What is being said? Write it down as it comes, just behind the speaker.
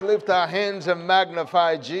lift our hands and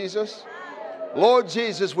magnify Jesus. Lord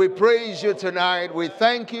Jesus, we praise you tonight. We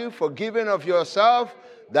thank you for giving of yourself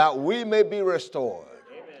that we may be restored.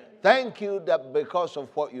 Thank you that because of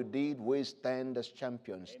what you did, we stand as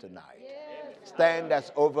champions tonight. Stand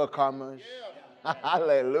as overcomers.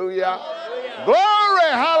 Hallelujah.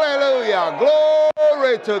 Glory, hallelujah.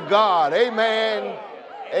 Glory to God. Amen.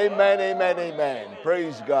 Amen, amen, amen.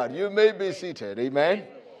 Praise God. You may be seated. Amen.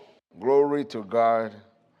 Glory to God.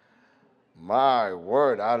 My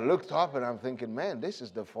word. I looked up and I'm thinking, man, this is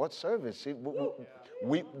the fourth service. See,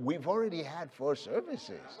 we've already had 4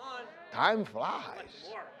 services. Time flies.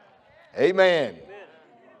 Amen.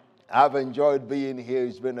 I've enjoyed being here.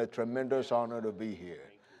 It's been a tremendous honor to be here.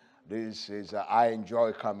 I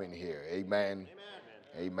enjoy coming here. Amen.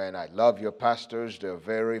 Amen. I love your pastors. They're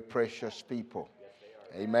very precious people.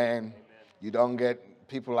 Amen. You don't get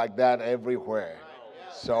people like that everywhere.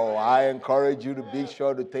 So I encourage you to be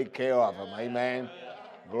sure to take care of them. Amen.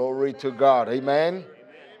 Glory to God. Amen.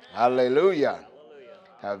 Hallelujah.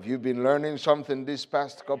 Have you been learning something this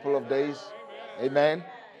past couple of days? Amen.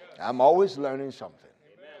 I'm always learning something.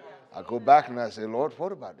 I go back and I say, Lord,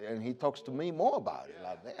 what about it? And he talks to me more about it.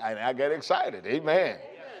 And I get excited. Amen.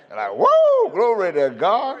 And I, whoa, glory to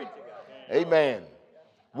God. Amen.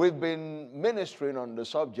 We've been ministering on the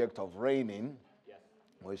subject of reigning.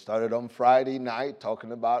 We started on Friday night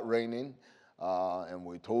talking about reigning. And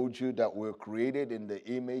we told you that we're created in the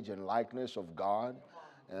image and likeness of God.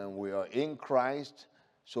 And we are in Christ.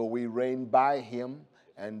 So we reign by him.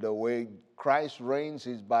 And the way Christ reigns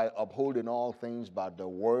is by upholding all things by the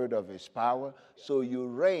word of his power. So you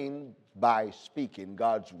reign by speaking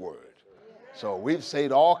God's word. So we've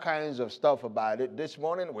said all kinds of stuff about it. This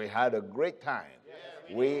morning we had a great time.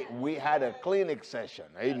 We had a clinic session.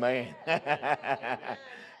 Amen.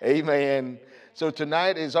 Amen. So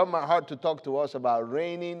tonight it's on my heart to talk to us about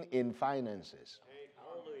reigning in finances.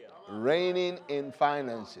 Reigning in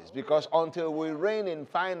finances. Because until we reign in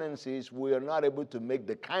finances, we are not able to make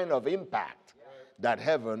the kind of impact that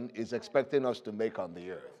heaven is expecting us to make on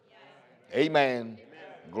the earth. Amen.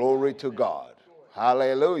 Glory to God.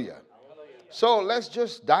 Hallelujah. So let's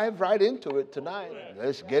just dive right into it tonight.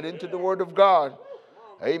 Let's get into the Word of God.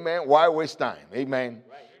 Amen. Why waste time? Amen.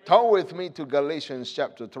 Turn with me to Galatians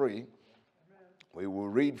chapter 3. We will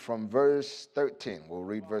read from verse 13. We'll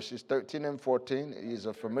read verses 13 and 14. It is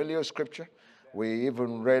a familiar scripture. We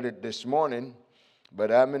even read it this morning. But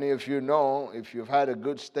how many of you know, if you've had a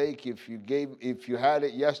good steak, if you had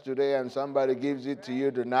it yesterday and somebody gives it to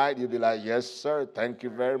you tonight, you'll be like, yes, sir, thank you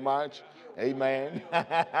very much. Amen.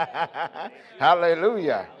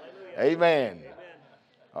 Hallelujah. Amen.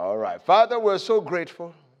 All right. Father, we're so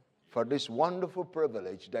grateful for this wonderful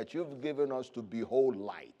privilege that you've given us to behold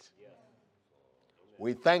light.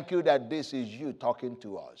 We thank you that this is you talking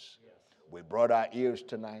to us. We brought our ears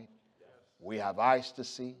tonight. We have eyes to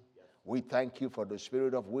see. We thank you for the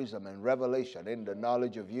spirit of wisdom and revelation in the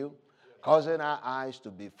knowledge of you, causing our eyes to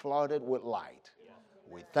be flooded with light.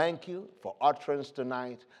 We thank you for utterance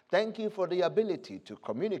tonight. Thank you for the ability to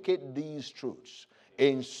communicate these truths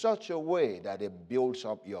in such a way that it builds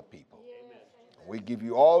up your people. We give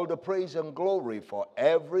you all the praise and glory for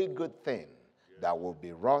every good thing that will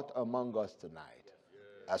be wrought among us tonight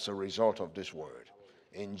as a result of this word.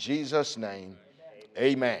 In Jesus' name,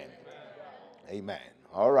 amen. Amen.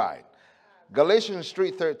 All right. Galatians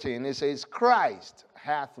 3:13, it says, Christ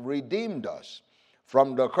hath redeemed us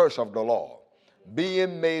from the curse of the law,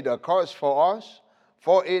 being made a curse for us,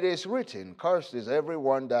 for it is written, cursed is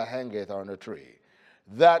everyone that hangeth on a tree,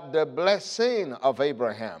 that the blessing of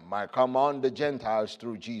Abraham might come on the Gentiles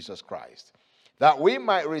through Jesus Christ, that we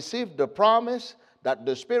might receive the promise that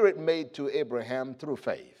the Spirit made to Abraham through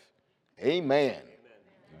faith. Amen. Amen.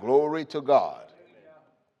 Glory to God.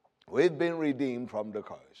 We've been redeemed from the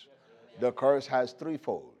curse. The curse has 3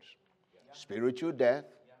 folds: spiritual death,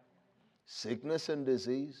 sickness and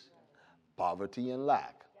disease, poverty and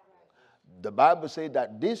lack. The Bible says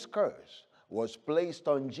that this curse was placed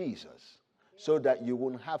on Jesus so that you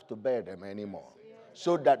wouldn't have to bear them anymore,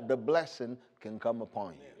 so that the blessing can come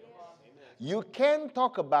upon you. You can't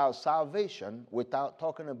talk about salvation without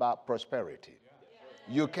talking about prosperity.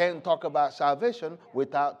 You can't talk about salvation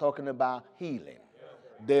without talking about healing.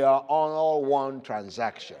 They are all one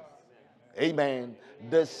transaction. Amen.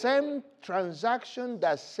 The same transaction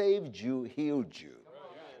that saved you healed you.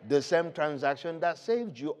 The same transaction that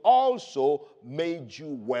saved you also made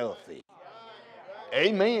you wealthy.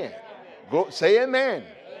 Amen. Go, say amen.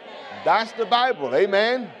 That's the Bible.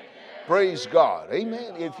 Amen. Praise God.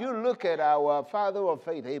 Amen. If you look at our father of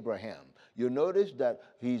faith, Abraham, you notice that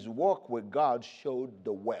his walk with God showed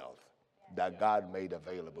the wealth that God made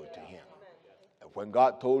available to him. When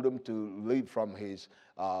God told him to leave from his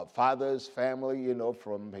father's family,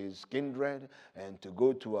 from his kindred, and to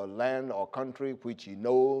go to a land or country which he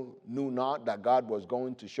knew not that God was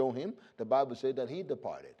going to show him, the Bible said that he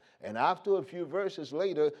departed. And after a few verses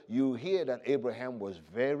later, you hear that Abraham was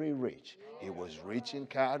very rich. He was rich in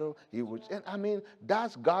cattle.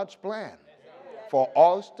 That's God's plan for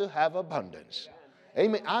us to have abundance.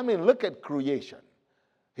 Amen. Look at creation.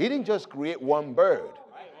 He didn't just create one bird.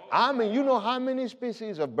 You know how many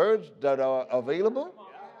species of birds that are available?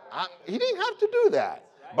 He didn't have to do that,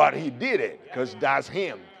 but he did it because that's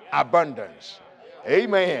him. Abundance.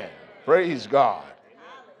 Amen. Praise God.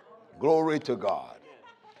 Glory to God.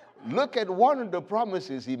 Look at one of the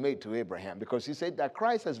promises he made to Abraham, because he said that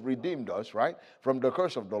Christ has redeemed us, right, from the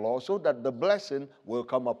curse of the law, so that the blessing will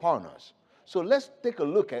come upon us. So let's take a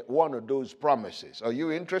look at one of those promises. Are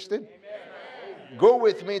you interested? Amen. Go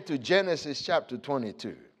with me to Genesis chapter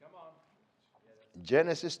 22.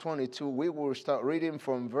 Genesis 22, we will start reading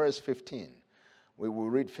from verse 15. We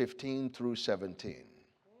will read 15 through 17.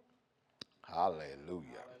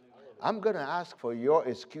 Hallelujah. I'm going to ask for your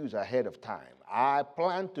excuse ahead of time. I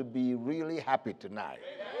plan to be really happy tonight.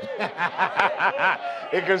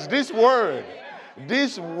 Because this word,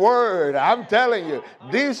 I'm telling you,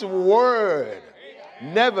 this word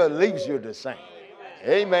never leaves you the same.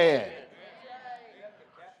 Amen.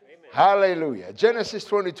 Hallelujah. Genesis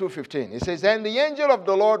 22:15. It says, "And the angel of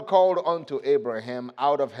the Lord called unto Abraham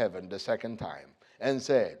out of heaven the second time, and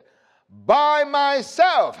said, By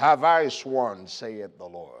myself have I sworn, saith the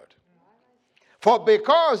Lord. For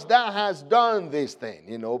because thou hast done this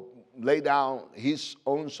thing," lay down his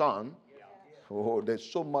own son. Oh, there's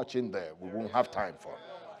so much in there we won't have time for.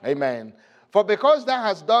 Amen. "For because thou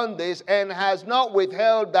hast done this, and hast not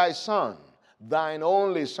withheld thy son, thine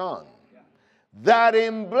only son, that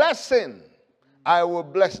in blessing I will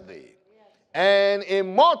bless thee, and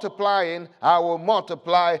in multiplying I will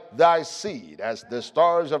multiply thy seed as the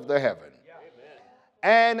stars of the heaven,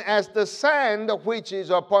 and as the sand which is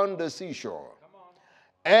upon the seashore.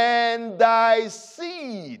 And thy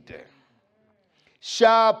seed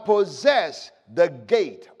shall possess the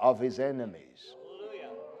gate of his enemies."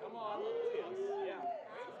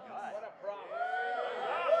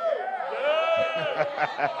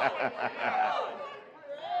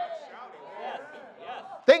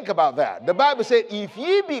 Think about that. The Bible said, "If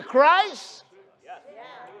ye be Christ,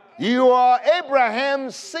 you are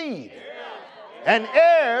Abraham's seed, and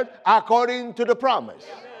heir according to the promise."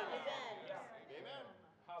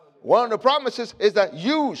 One of the promises is that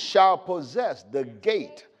you shall possess the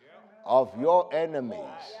gate of your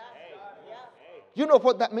enemies. You know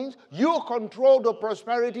what that means? You control the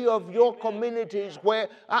prosperity of your communities where,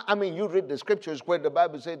 you read the scriptures where the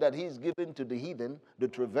Bible says that he's given to the heathen the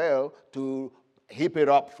travail to heap it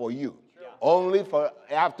up for you. Only for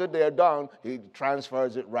after they're done, he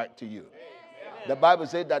transfers it right to you. The Bible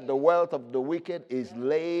says that the wealth of the wicked is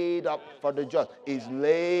laid up for the just. Is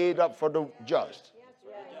laid up for the just.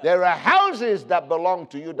 There are houses that belong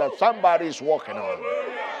to you that somebody's walking on.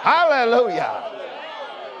 Hallelujah.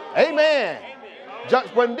 Amen.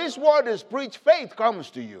 Just when this word is preached, faith comes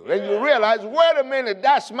to you. And you realize, wait a minute,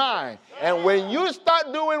 that's mine. And when you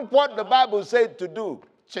start doing what the Bible said to do,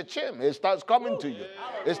 cha-chim, it starts coming to you.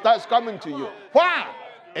 It starts coming to you. Why?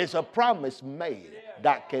 It's a promise made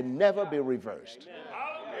that can never be reversed.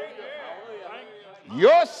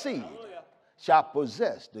 Your seed shall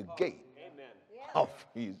possess the gate of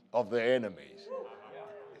the enemies.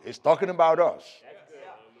 It's talking about us.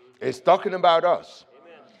 It's talking about us.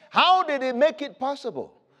 How did it make it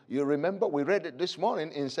possible? You remember we read it this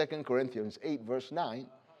morning in 2 Corinthians 8 verse 9.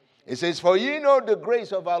 It says, "For ye know the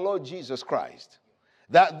grace of our Lord Jesus Christ,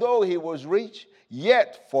 that though he was rich,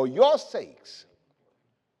 yet for your sakes,"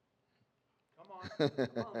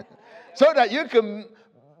 so that you can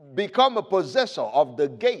become a possessor of the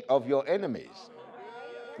gate of your enemies.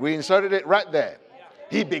 We inserted it right there.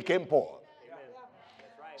 He became poor,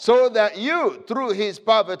 so that you, through his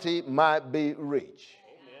poverty, might be rich.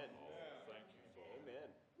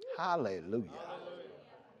 Hallelujah.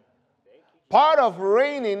 Part of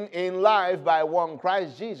reigning in life by one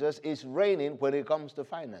Christ Jesus is reigning when it comes to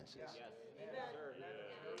finances.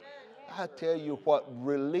 I tell you what,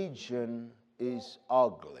 religion is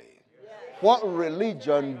ugly. What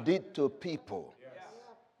religion did to people,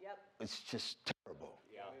 it's just terrible.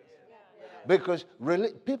 Because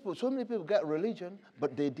so many people got religion,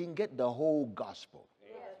 but they didn't get the whole gospel.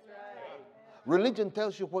 Religion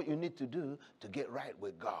tells you what you need to do to get right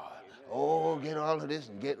with God. Oh, get all of this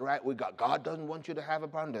and get right with God. God doesn't want you to have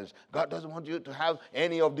abundance. God doesn't want you to have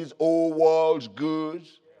any of these old world's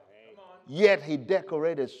goods. yet he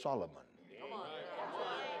decorated Solomon.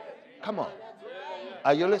 Come on.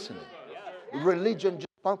 Are you listening? Religion just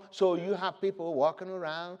pump. So you have people walking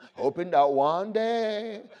around hoping that one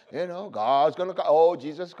day, God's going to come. Oh,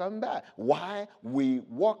 Jesus coming back. Why? We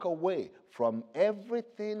walk away from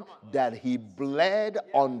everything that he bled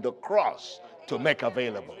on the cross to make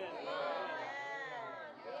available.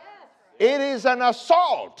 It is an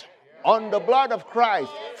assault on the blood of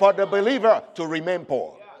Christ for the believer to remain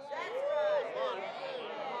poor.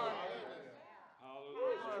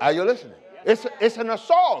 Are you listening? It's an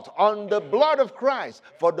assault on the blood of Christ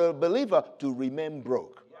for the believer to remain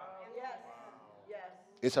broke.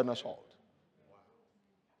 It's an assault.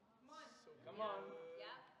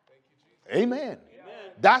 Amen.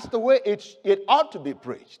 That's the way it ought to be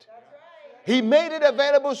preached. He made it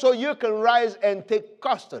available so you can rise and take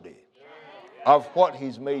custody of what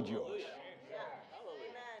he's made yours.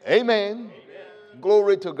 Amen.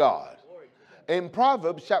 Glory to God. In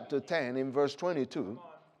Proverbs chapter 10, in verse 22,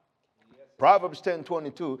 Proverbs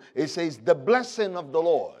 10:22, it says, the blessing of the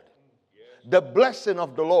Lord,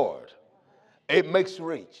 it makes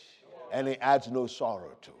rich and it adds no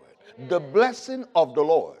sorrow to it. The blessing of the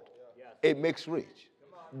Lord, it makes rich.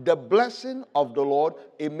 The blessing of the Lord,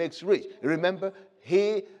 it makes rich. Remember,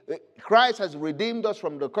 Christ has redeemed us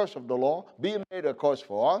from the curse of the law, being made a curse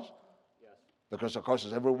for us, because the curse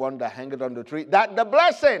is everyone that hangeth on the tree, that the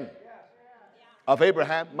blessing of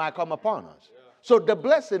Abraham might come upon us. So the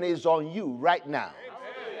blessing is on you right now.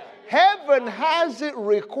 Heaven has it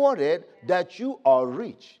recorded that you are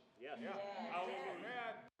rich.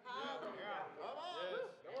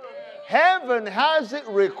 Heaven has it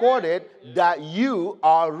recorded that you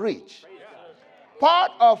are rich.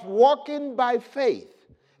 Part of walking by faith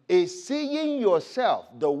is seeing yourself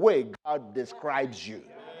the way God describes you.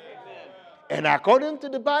 And according to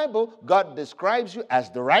the Bible, God describes you as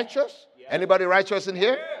the righteous. Anybody righteous in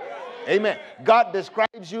here? Amen. God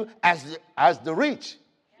describes you as the rich.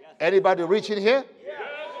 Anybody rich in here?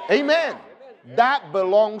 Amen. That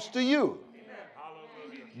belongs to you.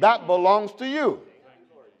 That belongs to you.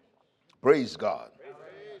 Praise God.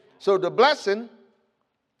 So the blessing,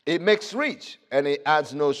 it makes rich and it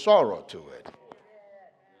adds no sorrow to it.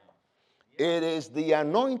 It is the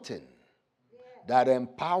anointing that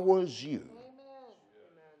empowers you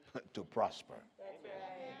to prosper.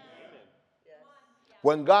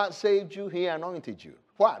 When God saved you, he anointed you.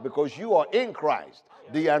 Why? Because you are in Christ,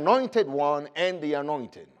 the anointed one and the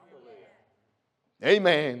anointing.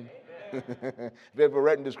 Amen. If you ever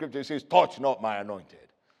read in the scripture, it says, touch not my anointed.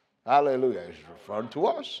 Hallelujah. It's referring to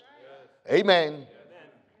us. Amen.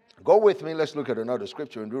 Go with me. Let's look at another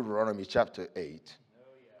scripture in Deuteronomy chapter 8.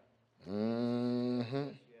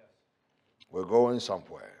 We're going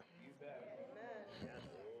somewhere.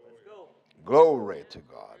 Glory to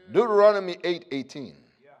God. Deuteronomy 8:18.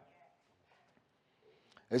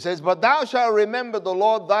 It says, but thou shalt remember the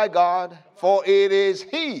Lord thy God, for it is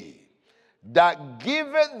he that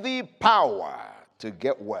giveth thee power to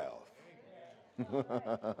get wealth.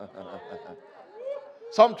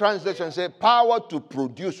 Some translations say power to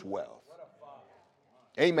produce wealth.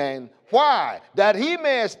 Amen. Why? That he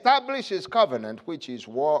may establish his covenant, which he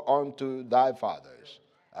swore unto thy fathers,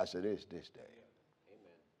 as it is this day.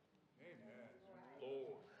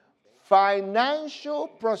 Financial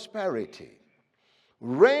prosperity,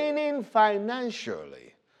 reigning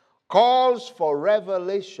financially, calls for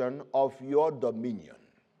revelation of your dominion.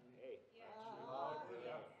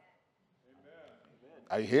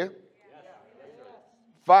 Are you here?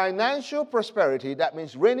 Financial prosperity, that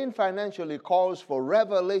means reigning financially, calls for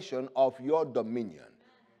revelation of your dominion,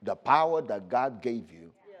 the power that God gave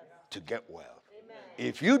you to get wealth.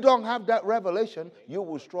 If you don't have that revelation, you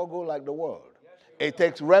will struggle like the world. It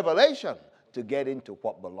takes revelation to get into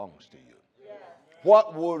what belongs to you.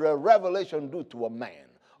 What would a revelation do to a man?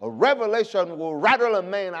 A revelation will rattle a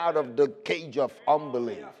man out of the cage of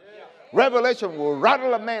unbelief. Revelation will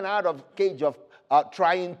rattle a man out of the cage of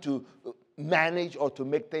trying to manage or to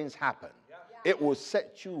make things happen. It will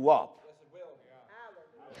set you up.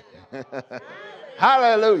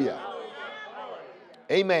 Hallelujah.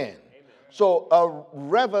 Amen. So a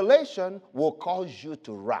revelation will cause you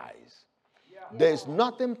to rise. There's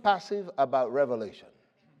nothing passive about revelation.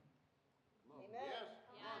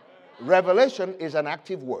 Revelation is an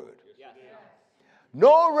active word.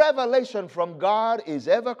 No revelation from God is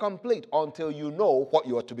ever complete until you know what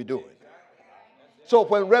you are to be doing. So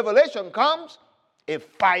when revelation comes, it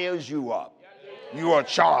fires you up. You are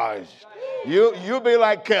charged. You be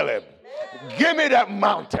like Caleb. Give me that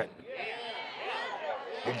mountain.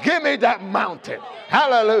 Give me that mountain.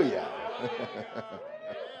 Hallelujah.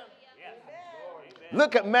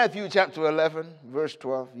 Look at Matthew chapter 11, verse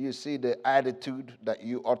 12. You see the attitude that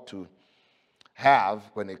you ought to have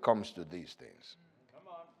when it comes to these things.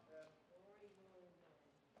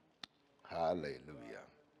 Hallelujah.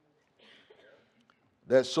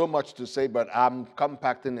 There's so much to say, but I'm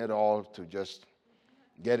compacting it all to just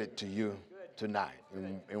get it to you tonight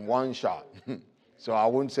in one shot. So I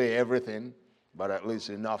won't say everything, but at least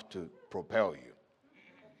enough to propel you.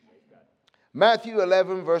 Matthew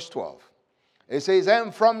 11, verse 12. It says,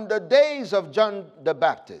 and from the days of John the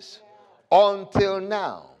Baptist until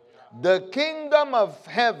now, the kingdom of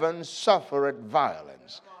heaven suffereth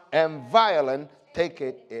violence, and violent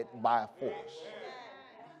taketh it by force.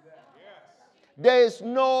 There is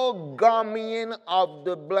no gumming of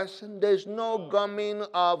the blessing. There's no gumming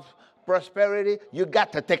of prosperity. You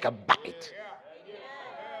got to take a bite.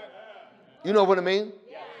 You know what I mean?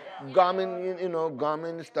 Gumming,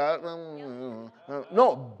 gumming stuff.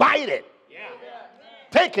 No, bite it.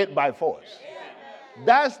 Take it by force.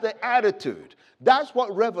 That's the attitude. That's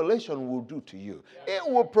what revelation will do to you. It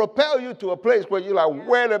will propel you to a place where you're like,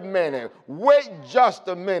 wait a minute, wait just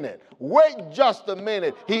a minute, wait just a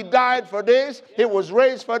minute. He died for this. He was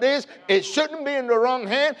raised for this. It shouldn't be in the wrong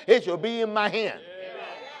hand. It should be in my hand.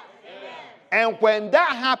 And when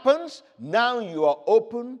that happens, now you are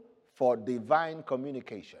open for divine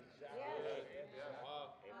communication.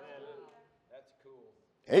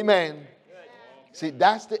 Amen. See,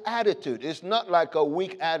 that's the attitude. It's not like a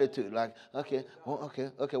weak attitude. Like, okay,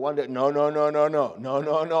 one day. No.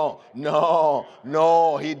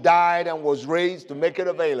 He died and was raised to make it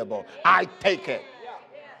available. I take it.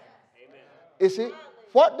 You see,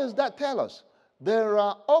 what does that tell us? There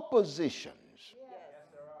are oppositions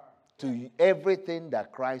to everything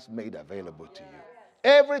that Christ made available to you.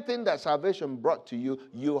 Everything that salvation brought to you,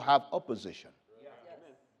 you have opposition.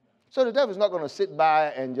 So the devil's not going to sit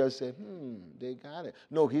by and just say, they got it.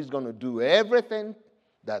 No, he's going to do everything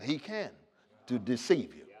that he can to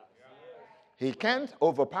deceive you. He can't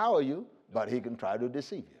overpower you, but he can try to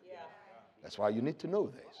deceive you. That's why you need to know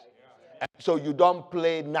this. So you don't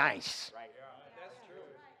play nice.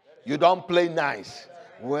 You don't play nice.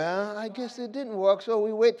 Well, I guess it didn't work, so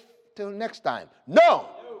we wait till next time. No!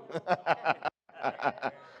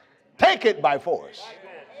 Take it by force.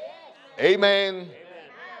 Amen.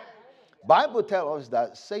 Bible tells us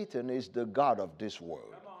that Satan is the god of this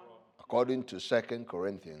world, according to 2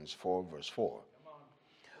 Corinthians 4, verse 4.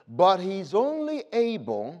 But he's only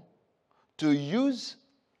able to use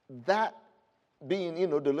that being,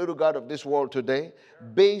 the little god of this world today,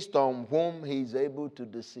 based on whom he's able to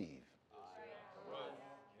deceive.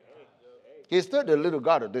 He's still the little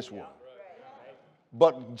god of this world.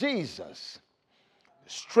 But Jesus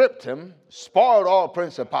stripped him, spoiled all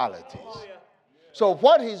principalities. So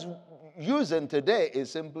what he's using today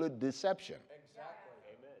is simply deception.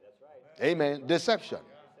 Amen. Deception.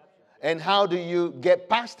 And how do you get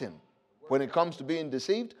past him when it comes to being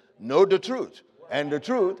deceived? Know the truth, and the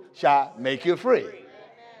truth shall make you free.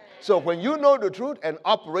 So when you know the truth and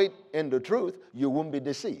operate in the truth, you won't be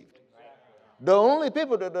deceived. The only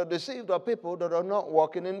people that are deceived are people that are not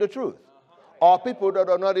walking in the truth, or people that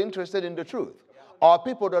are not interested in the truth, or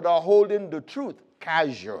people that are holding the truth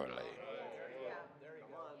casually.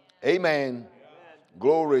 Amen.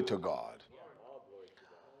 Glory to God.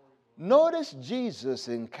 Notice Jesus'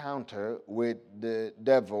 encounter with the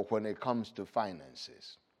devil when it comes to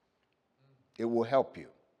finances. It will help you.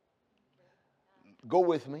 Go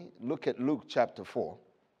with me. Look at Luke chapter 4.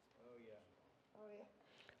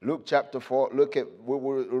 Luke chapter 4, we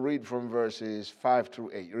will read from verses 5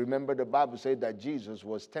 through 8. Remember, the Bible said that Jesus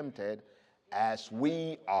was tempted as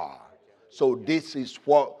we are. So this is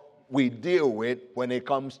what we deal with when it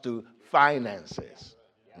comes to finances.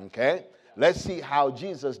 Okay? Let's see how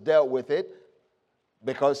Jesus dealt with it,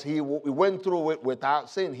 because he went through it without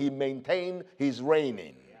sin. He maintained his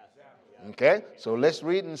reigning. Okay? So let's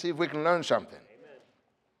read and see if we can learn something.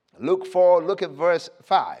 Luke 4, look at verse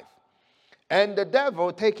 5. And the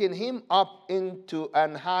devil, taking him up into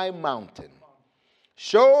an high mountain,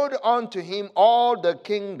 showed unto him all the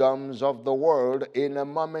kingdoms of the world in a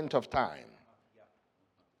moment of time.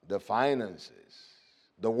 The finances,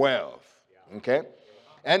 the wealth. Okay?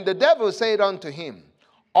 And the devil said unto him,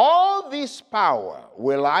 all this power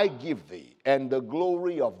will I give thee, and the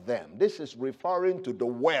glory of them. This is referring to the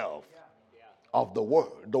wealth of the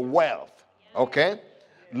world. The wealth. Okay?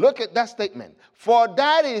 Look at that statement. For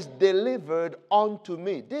that is delivered unto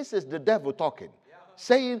me. This is the devil talking.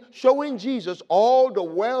 Saying, showing Jesus all the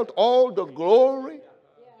wealth, all the glory.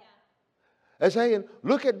 And saying,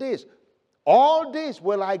 look at this. All this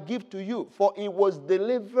will I give to you, for it was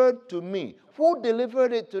delivered to me. Who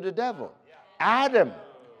delivered it to the devil? Adam.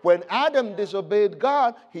 When Adam disobeyed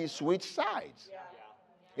God, he switched sides.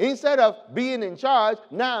 Instead of being in charge,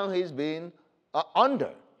 now he's being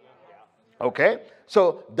under. Okay?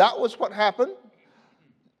 So that was what happened.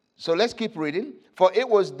 So let's keep reading. For it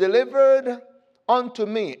was delivered unto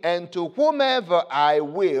me, and to whomever I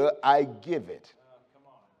will, I give it.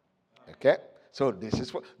 Okay? So this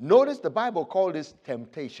is what, notice the Bible called this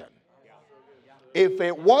temptation. If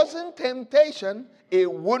it wasn't temptation,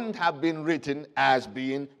 it wouldn't have been written as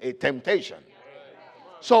being a temptation.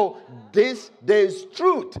 So there's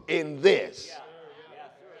truth in this.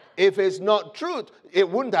 If it's not truth, it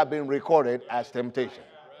wouldn't have been recorded as temptation.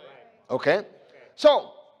 Okay?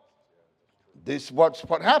 So, this what's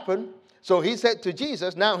what happened. So he said to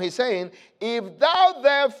Jesus, now he's saying, if thou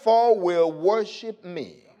therefore will worship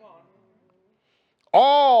me,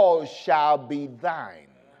 all shall be thine.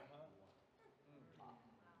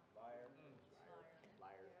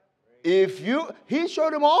 He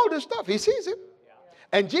showed him all this stuff. He sees it.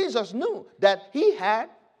 And Jesus knew that he had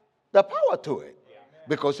the power to it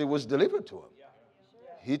because it was delivered to him.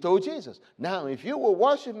 He told Jesus, now if you will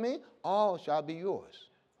worship me, all shall be yours.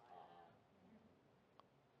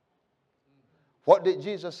 What did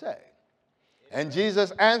Jesus say? And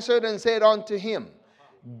Jesus answered and said unto him,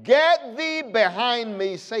 get thee behind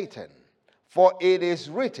me, Satan, for it is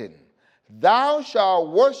written, thou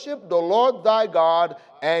shalt worship the Lord thy God,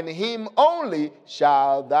 and him only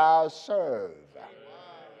shalt thou serve.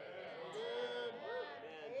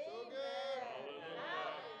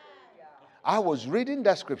 I was reading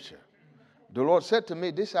that scripture. The Lord said to me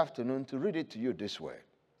this afternoon to read it to you this way.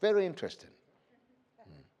 Very interesting.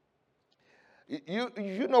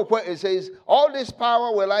 You know where it says, all this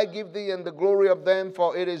power will I give thee and the glory of them,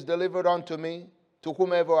 for it is delivered unto me. To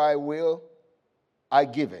whomever I will, I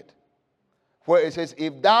give it. Where it says,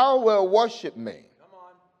 if thou wilt worship me.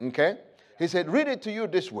 Okay? He said, read it to you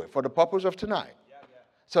this way for the purpose of tonight.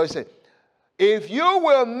 So he said, if you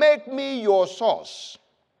will make me your source.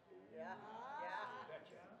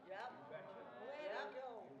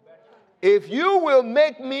 If you will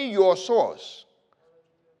make me your source,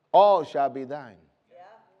 all shall be thine.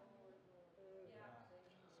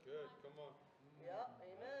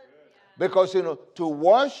 Because, to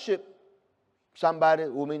worship somebody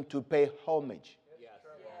will mean to pay homage.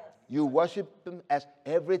 You worship them as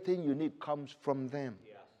everything you need comes from them.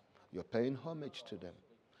 You're paying homage to them.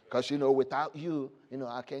 Because, without you,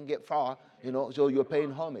 I can't get far, so you're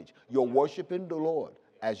paying homage. You're worshiping the Lord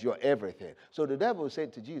as your everything. So the devil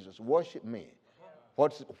said to Jesus, worship me.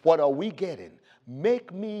 What are we getting?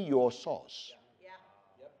 Make me your source,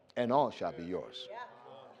 and all shall be yours.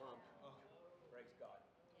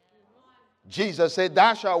 Jesus said,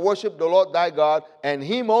 thou shalt worship the Lord thy God, and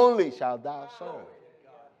him only shalt thou serve.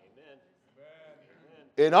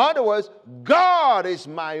 In other words, God is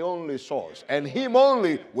my only source, and him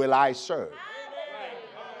only will I serve.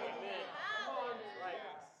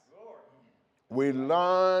 We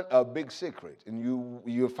learn a big secret, and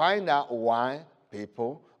you find out why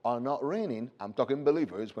people are not reigning. I'm talking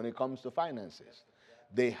believers when it comes to finances.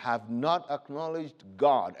 They have not acknowledged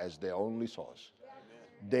God as their only source.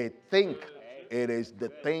 They think it is the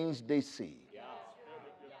things they see.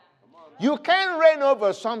 You can't reign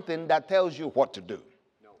over something that tells you what to do.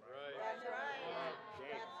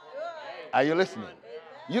 Are you listening?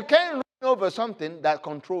 You can't reign over something that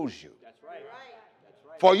controls you.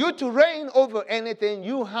 For you to reign over anything,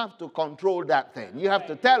 you have to control that thing. You have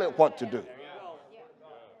to tell it what to do.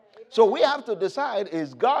 So we have to decide,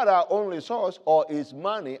 is God our only source, or is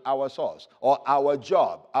money our source, or our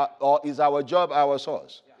job, or is our job our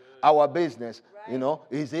source? Our business,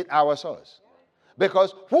 is it our source?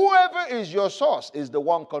 Because whoever is your source is the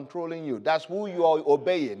one controlling you. That's who you are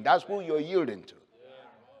obeying. That's who you're yielding to.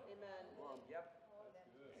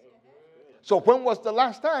 So when was the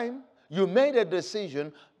last time you made a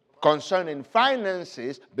decision concerning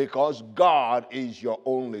finances because God is your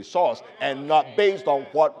only source and not based on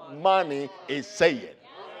what money is saying?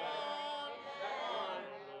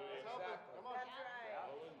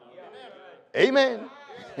 Amen.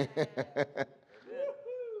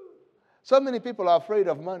 So many people are afraid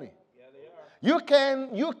of money. You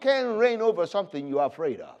can reign over something you are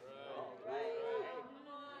afraid of.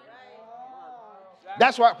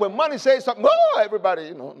 That's why when money says something,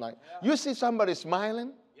 everybody, you see somebody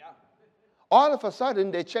smiling, all of a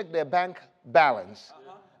sudden they check their bank balance,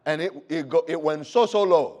 and it went so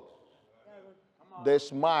low. Their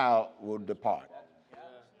smile will depart.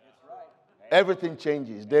 Everything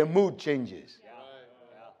changes. Their mood changes.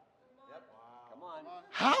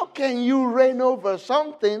 How can you reign over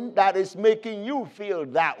something that is making you feel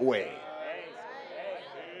that way?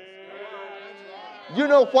 You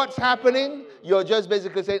know what's happening? You're just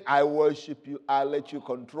basically saying, I worship you. I let you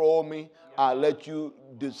control me. I let you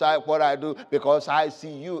decide what I do because I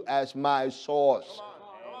see you as my source.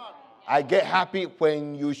 I get happy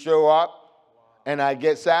when you show up, and I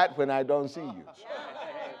get sad when I don't see you.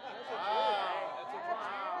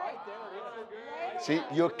 See,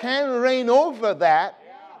 you can't reign over that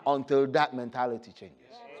until that mentality changes.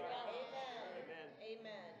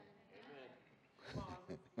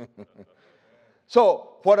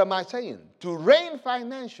 So, what am I saying? To reign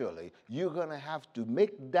financially, you're going to have to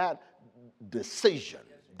make that decision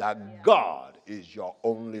that God is your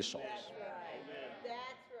only source.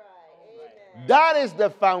 That is the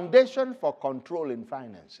foundation for controlling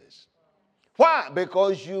finances. Why?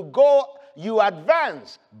 Because you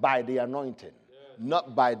advance by the anointing,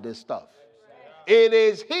 not by the stuff. It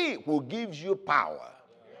is He who gives you power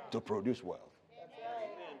to produce wealth.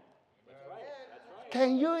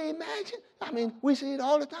 Can you imagine? I mean, we see it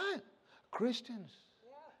all the time. Christians,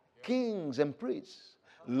 kings and priests,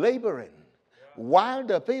 laboring, while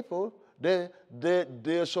the people they're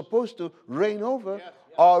supposed to reign over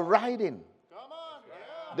are riding.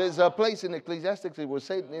 There's a place in Ecclesiastes it was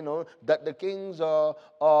said, that the kings are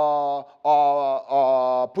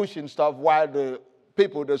pushing stuff while the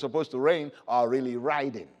people they're supposed to reign are really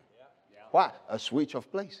riding. Why? A switch of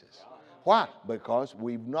places. Why? Because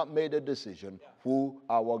we've not made a decision who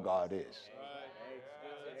our God is.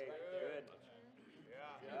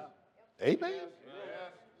 Amen.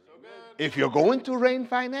 If you're going to reign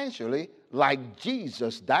financially, like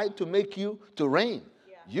Jesus died to make you to reign,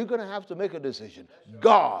 you're going to have to make a decision.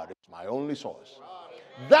 God is my only source.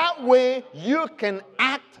 That way you can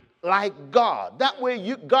act like God. That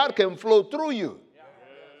way God can flow through you.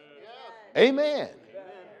 Amen.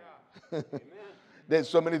 There's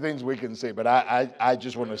so many things we can say, but I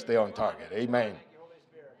just want to stay on target. Amen.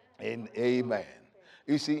 And amen.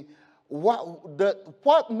 You see,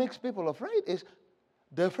 what makes people afraid is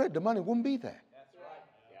they're afraid the money won't be there.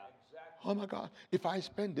 Oh my God, if I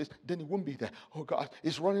spend this, then it won't be there. Oh God,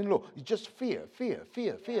 it's running low. It's just fear.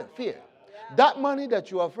 That money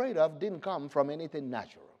that you're afraid of didn't come from anything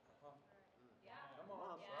natural.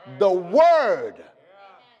 The Word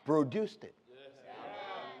produced it.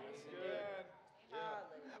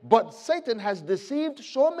 But Satan has deceived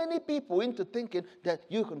so many people into thinking that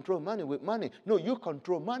you control money with money. No, you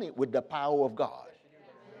control money with the power of God.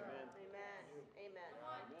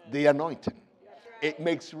 Amen. The anointing. It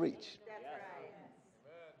makes rich.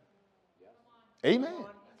 Amen.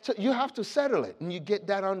 So you have to settle it and you get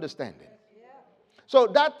that understanding. So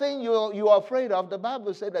that thing you are afraid of, the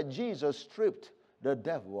Bible said that Jesus stripped the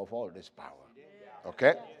devil of all this power.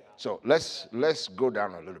 Okay? So let's go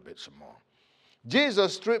down a little bit some more.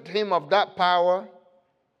 Jesus stripped him of that power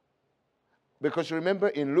because remember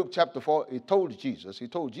in Luke chapter 4, he told Jesus,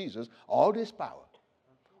 all this power,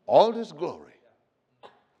 all this glory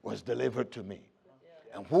was delivered to me.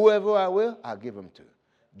 And whoever I will, I'll give him to.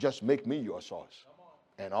 Just make me your source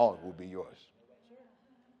and all will be yours.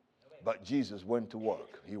 But Jesus went to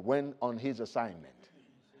work. He went on his assignment.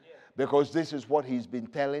 Because this is what he's been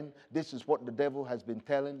telling. This is what the devil has been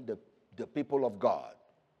telling the people of God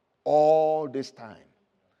all this time.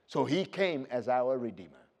 So he came as our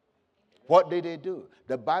Redeemer. What did he do?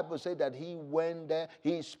 The Bible said that he went there,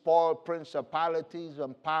 he spoiled principalities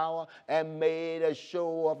and power and made a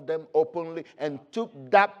show of them openly and took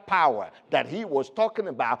that power that he was talking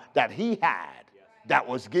about that he had, that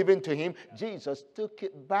was given to him. Jesus took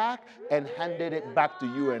it back and handed it back to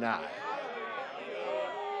you and I.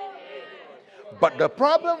 But the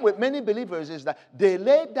problem with many believers is that they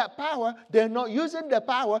laid that power, they're not using the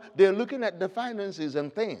power, they're looking at the finances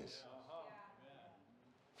and things.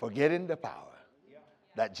 Forgetting the power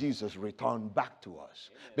that Jesus returned back to us.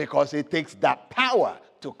 Because it takes that power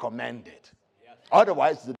to command it.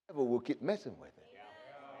 Otherwise, the devil will keep messing with it.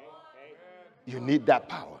 You need that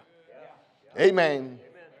power. Amen.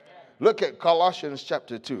 Look at Colossians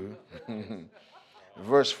chapter 2,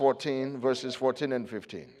 verses 14 and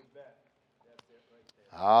 15.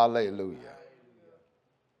 Hallelujah.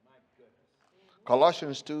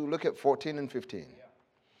 Colossians 2, look at 14 and 15.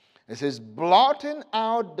 It says, blotting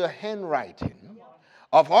out the handwriting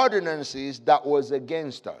of ordinances that was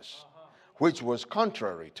against us, which was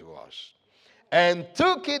contrary to us, and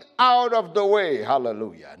took it out of the way,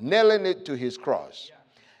 hallelujah, nailing it to his cross.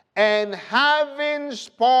 And having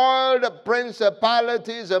spoiled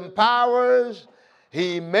principalities and powers,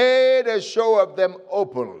 he made a show of them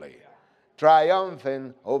openly,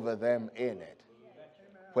 triumphing over them in it.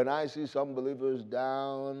 When I see some believers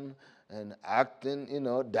down and acting,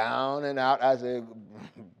 down and out, I say,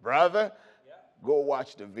 brother, go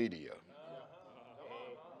watch the video.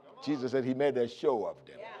 Jesus said he made a show of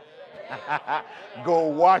them. Go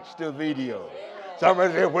watch the video.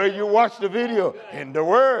 Somebody said, where you watch the video? In the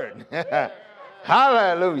Word.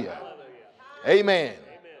 Hallelujah. Amen.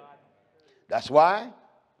 That's why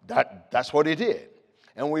that's what he did.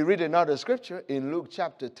 And we read another scripture in Luke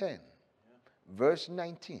chapter 10, verse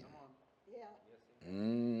 19.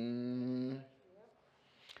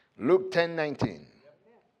 Luke 10:19.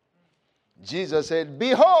 Jesus said,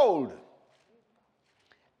 behold,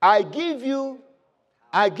 I give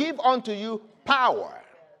unto you power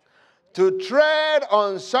to tread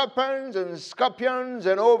on serpents and scorpions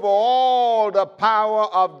and over all the power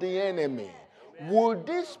of the enemy. Would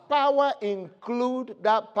this power include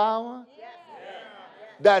that power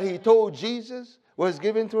that he told Jesus was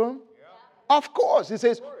given to him? Of course. He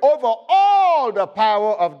says, over all the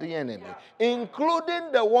power of the enemy,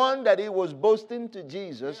 including the one that he was boasting to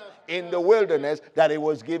Jesus in the wilderness that he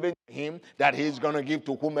was giving to him, that he's going to give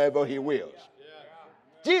to whomever he wills.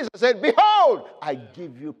 Jesus said, behold, I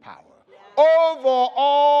give you power over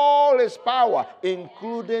all his power,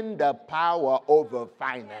 including the power over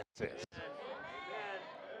finances.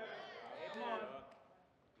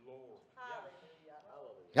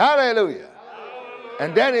 Hallelujah.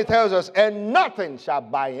 And then he tells us, and nothing shall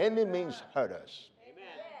by any means hurt us.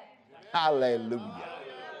 Hallelujah.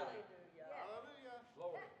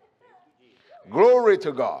 Glory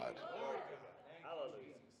to God.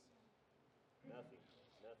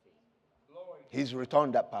 He's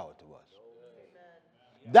returned that power to us.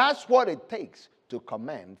 That's what it takes to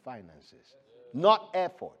command finances. Not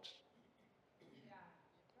efforts.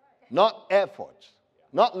 Not efforts.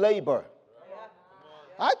 Not labor.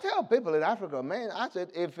 I tell people in Africa, man, I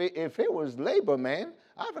said, if it was labor, man,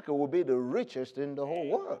 Africa would be the richest in the whole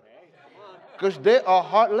world. Because they are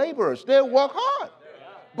hard laborers. They work hard.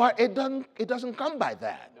 But it doesn't come by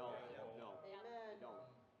that.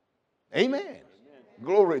 Amen.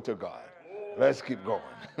 Glory to God. Let's keep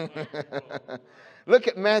going. Look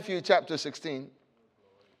at Matthew chapter 16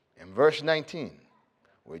 and verse 19.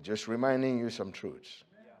 We're just reminding you some truths.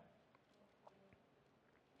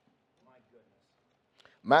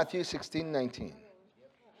 Matthew 16:19.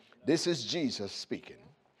 This is Jesus speaking.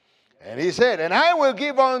 And he said, and I will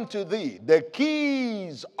give unto thee the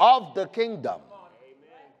keys of the kingdom.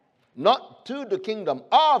 Not to the kingdom,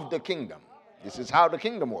 of the kingdom. This is how the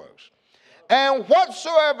kingdom works. And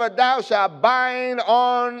whatsoever thou shalt bind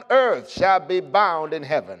on earth shall be bound in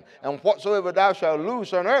heaven. And whatsoever thou shalt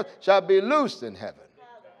loose on earth shall be loosed in heaven.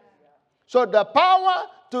 So the power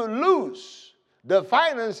to loose the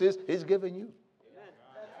finances is given you.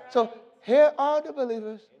 So here are the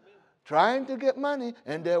believers trying to get money,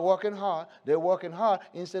 and they're working hard. They're working hard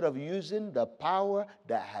instead of using the power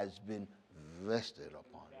that has been vested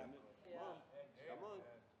upon them.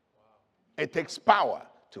 It takes power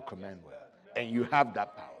to command wealth, and you have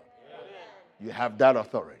that power. You have that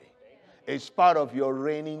authority. It's part of your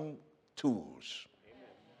reigning tools.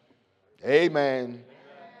 Amen.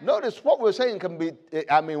 Notice what we're saying can be,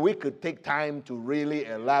 we could take time to really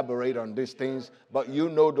elaborate on these things, but you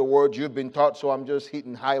know the word, you've been taught, so I'm just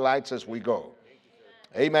hitting highlights as we go.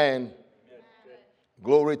 Amen.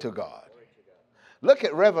 Glory to God. Look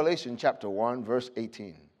at Revelation chapter 1, verse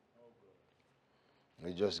 18. Let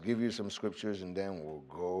me just give you some scriptures and then we'll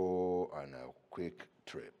go on a quick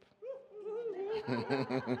trip.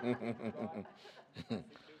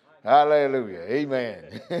 Hallelujah.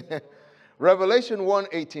 Amen. Revelation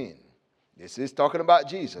 1:18. This is talking about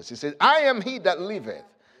Jesus. He says, I am he that liveth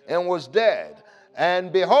and was dead,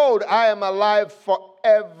 and behold, I am alive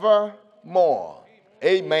forevermore.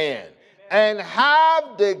 Amen. And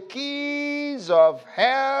have the keys of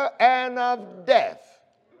hell and of death.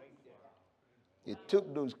 He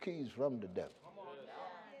took those keys from the devil.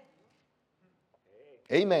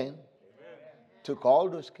 Amen. Took all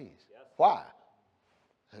those keys. Why?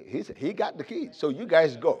 He said, he got the keys. So you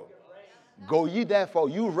guys go. Go ye therefore,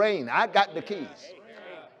 you reign. I got the keys.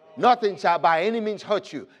 Nothing shall by any means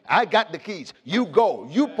hurt you. I got the keys. You go.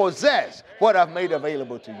 You possess what I've made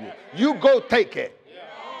available to you. You go take it.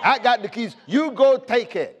 I got the keys. You go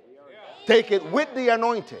take it. Take it with the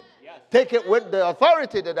anointing. Take it with the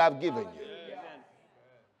authority that I've given you.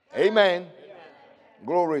 Amen.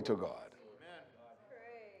 Glory to God.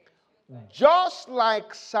 Just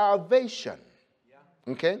like salvation.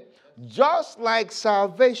 Okay? Just like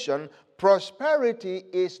salvation, prosperity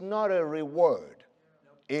is not a reward.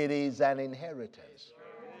 It is an inheritance.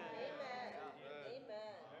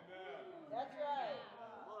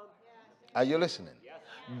 Are you listening?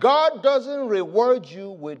 God doesn't reward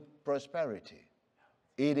you with prosperity.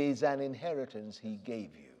 It is an inheritance he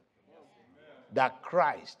gave you that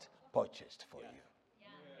Christ purchased for you.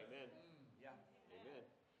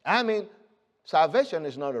 I mean, salvation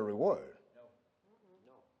is not a reward.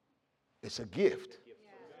 It's a gift.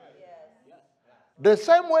 The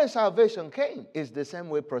same way salvation came is the same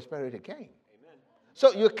way prosperity came.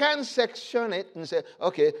 So you can't section it and say,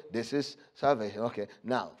 okay, this is salvation. Okay,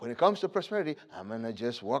 now when it comes to prosperity, I'm going to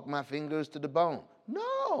just walk my fingers to the bone.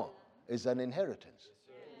 No, it's an inheritance.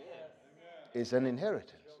 It's an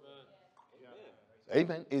inheritance.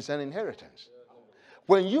 Amen. It's an inheritance.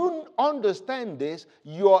 When you understand this,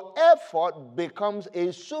 your effort becomes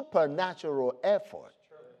a supernatural effort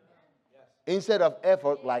instead of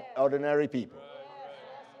effort like ordinary people.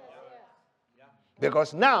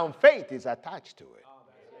 Because now faith is attached to it.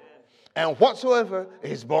 And whatsoever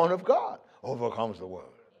is born of God overcomes the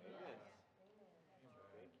world.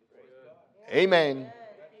 Amen.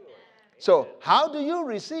 So, how do you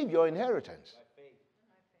receive your inheritance?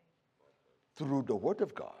 Through the Word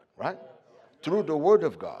of God, right? Through the Word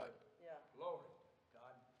of God.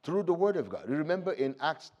 Through the Word of God. You remember in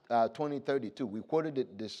Acts 20:32, we quoted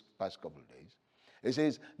it this past couple of days. It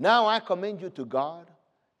says, now I commend you to God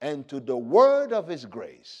and to the word of his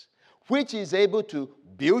grace, which is able to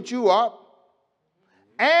build you up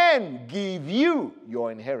and give you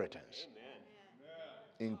your inheritance,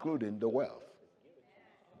 including the wealth,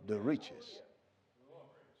 the riches.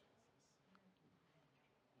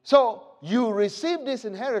 So you receive this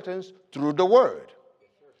inheritance through the word.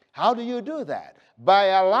 How do you do that? By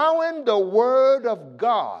allowing the word of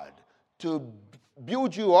God to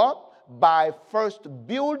build you up by first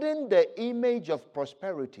building the image of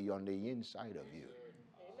prosperity on the inside of you.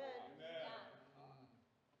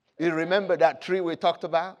 You remember that tree we talked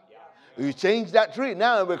about? You change that tree,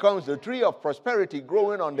 now it becomes the tree of prosperity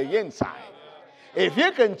growing on the inside. If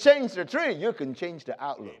you can change the tree, you can change the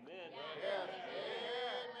outlook.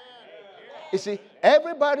 You see,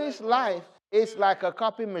 everybody's life is like a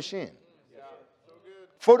copy machine.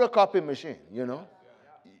 Photocopy machine, you know.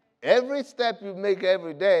 Every step you make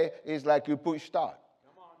every day is like you push start.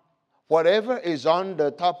 Whatever is on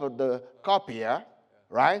the top of the copier,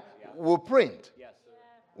 right, will print.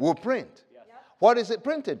 Will print. What is it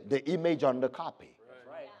printed? The image on the copy.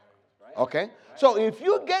 Okay? So if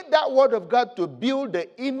you get that word of God to build the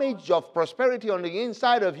image of prosperity on the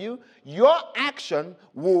inside of you, your action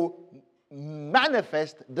will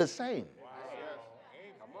manifest the same.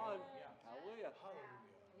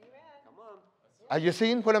 Are you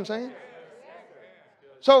seeing what I'm saying?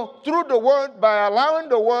 So through the word, by allowing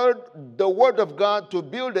the word of God to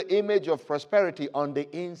build the image of prosperity on the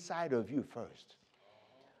inside of you first.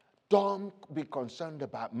 Don't be concerned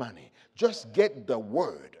about money. Just get the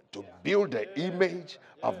word to build the image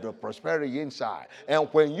of the prosperity inside. And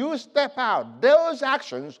when you step out, those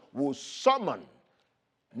actions will summon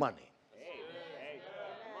money.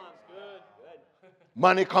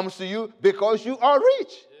 Money comes to you because you are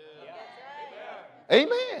rich.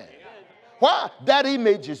 Amen. Why? That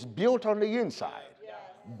image is built on the inside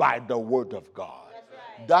by the word of God.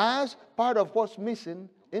 That's part of what's missing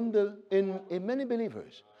in many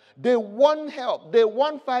believers. They want help. They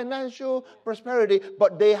want financial prosperity,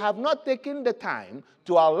 but they have not taken the time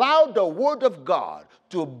to allow the word of God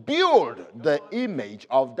to build the image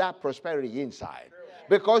of that prosperity inside.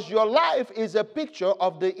 Because your life is a picture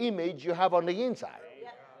of the image you have on the inside.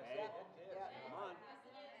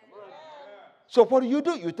 So what do?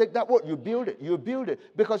 You take that word, you build it. You build it.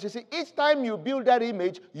 Because you see, each time you build that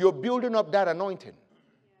image, you're building up that anointing.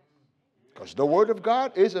 Because the word of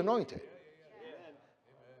God is anointed.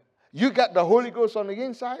 You got the Holy Ghost on the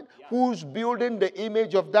inside, who's building the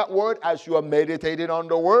image of that word as you are meditating on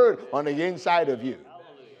the word on the inside of you.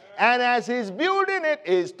 And as he's building it,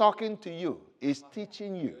 he's talking to you. He's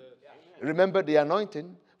teaching you. Remember, the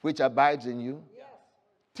anointing which abides in you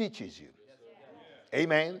teaches you.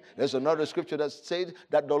 Amen. There's another scripture that says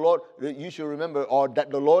that the Lord, you should remember, or that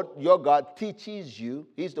the Lord your God teaches you.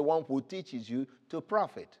 He's the one who teaches you to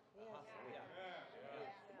profit.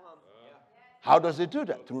 How does he do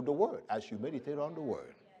that? Through the word, as you meditate on the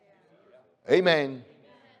word. Amen.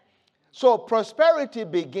 So prosperity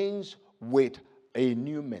begins with a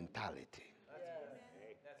new mentality.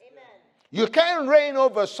 You can't reign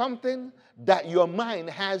over something that your mind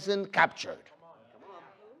hasn't captured,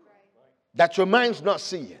 that your mind's not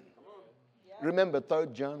seeing. Remember 3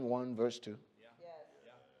 John 1 verse 2?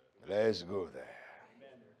 Let's go there.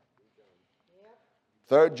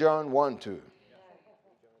 3 John 1, 2. You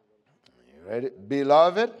ready?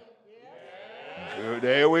 Beloved? Good.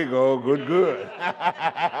 There we go. Good.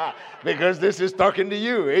 Because this is talking to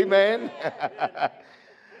you. Amen.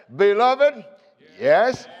 Beloved,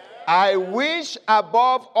 yes, I wish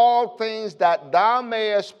above all things that thou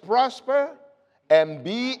mayest prosper and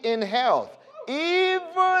be in health,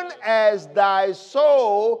 even as thy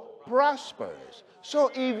soul prospers.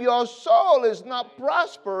 So if your soul is not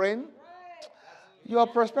prospering, your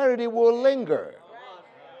prosperity will linger.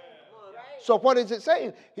 So what is it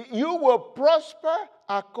saying? You will prosper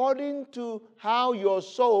according to how your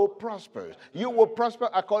soul prospers. You will prosper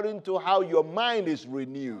according to how your mind is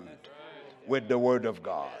renewed with the Word of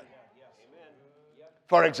God.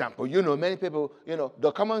 For example, many people,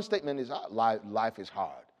 the common statement is life is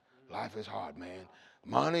hard. Life is hard, man.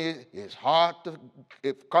 Money is hard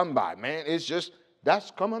to come by, man.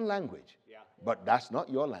 That's common language. But that's not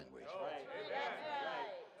your language.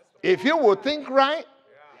 If you will think right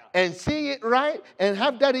and see it right and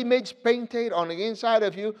have that image painted on the inside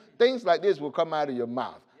of you, things like this will come out of your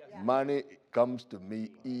mouth. Money comes to me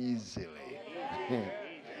easily.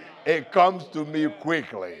 It comes to me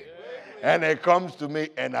quickly. And it comes to me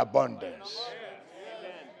in abundance.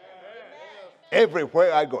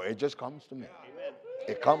 Everywhere I go, it just comes to me.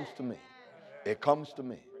 It comes to me. It comes to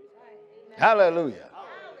me. Hallelujah.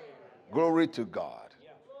 Glory to God.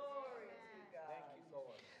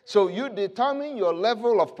 So you determine your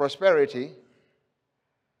level of prosperity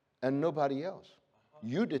and nobody else.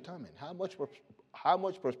 You determine how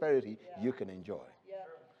much prosperity you can enjoy.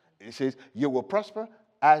 It says you will prosper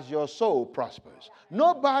as your soul prospers.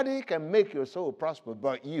 Nobody can make your soul prosper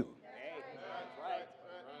but you.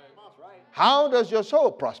 How does your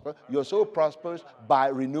soul prosper? Your soul prospers by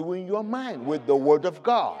renewing your mind with the Word of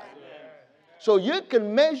God. So you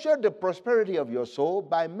can measure the prosperity of your soul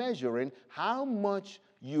by measuring how much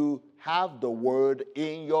you have the Word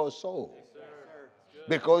in your soul.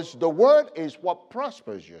 Because the Word is what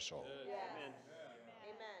prospers your soul.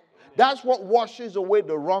 That's what washes away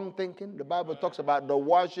the wrong thinking. The Bible talks about the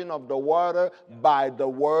washing of the water by the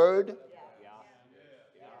Word.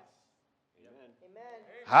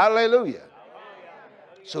 Hallelujah.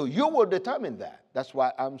 So you will determine that. That's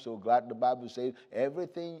why I'm so glad the Bible says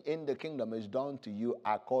everything in the kingdom is done to you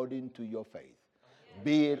according to your faith.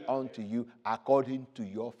 Be it unto you according to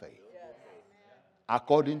your faith.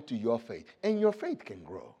 According to your faith. And your faith can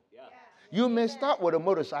grow. You may start with a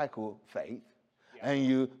motorcycle faith, and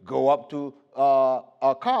you go up to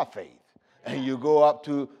a car faith, and you go up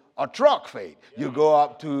to a truck faith. You go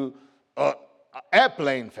up to an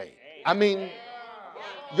airplane faith. I mean,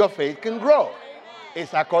 your faith can grow.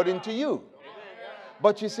 It's according to you.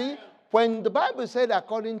 But you see, when the Bible said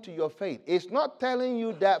according to your faith, it's not telling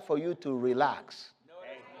you that for you to relax.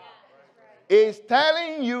 It's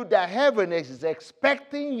telling you that heaven is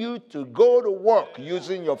expecting you to go to work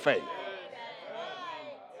using your faith.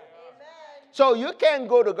 So you can't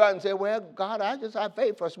go to God and say, well, God, I just have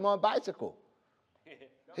faith for a small bicycle.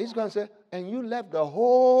 He's going to say, and you left the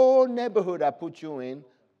whole neighborhood I put you in,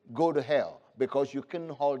 go to hell because you couldn't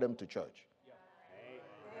haul them to church.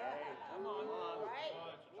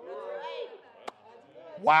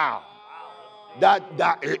 Wow.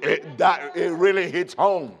 That it really hits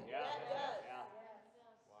home.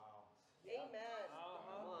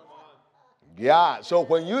 Yeah, so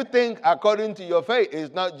when you think according to your faith,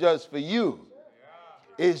 it's not just for you.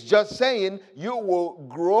 It's just saying you will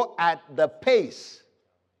grow at the pace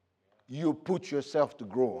you put yourself to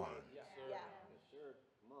grow on.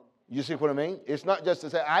 You see what I mean? It's not just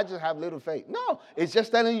to say, I just have little faith. No, it's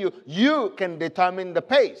just telling you, you can determine the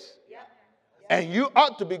pace. And you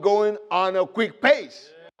ought to be going on a quick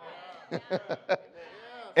pace.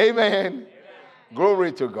 Amen.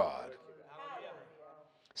 Glory to God.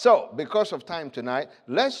 So, because of time tonight,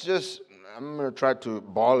 I'm going to try to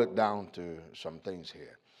boil it down to some things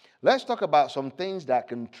here. Let's talk about some things that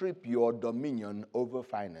can trip your dominion over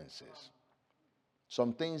finances.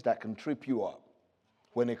 Some things that can trip you up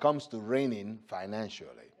when it comes to reigning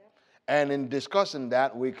financially. And in discussing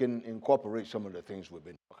that, we can incorporate some of the things we've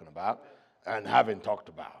been talking about and haven't talked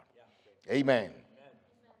about. Amen.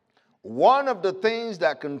 One of the things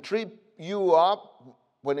that can trip you up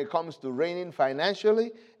when it comes to reigning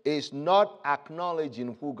financially is not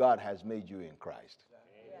acknowledging who God has made you in Christ.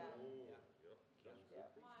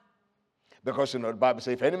 Because the Bible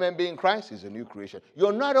says, if any man be in Christ, he's a new creation.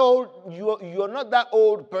 You're not old. You're not that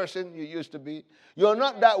old person you used to be. You're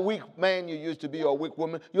not that weak man you used to be or weak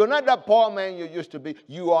woman. You're not that poor man you used to be.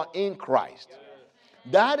 You are in Christ.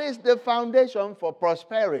 That is the foundation for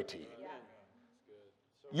prosperity.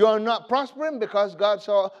 You're not prospering because God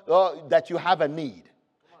saw that you have a need.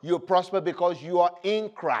 You prosper because you are in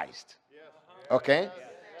Christ. Okay?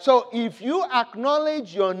 So if you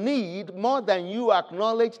acknowledge your need more than you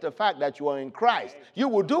acknowledge the fact that you are in Christ, you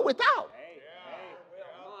will do without.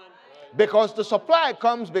 Because the supply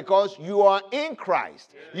comes because you are in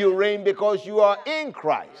Christ. You reign because you are in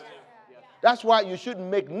Christ. That's why you shouldn't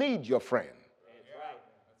make need your friend.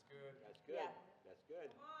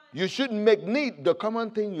 You shouldn't make need the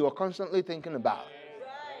common thing you are constantly thinking about.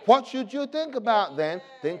 What should you think about then?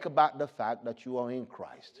 Think about the fact that you are in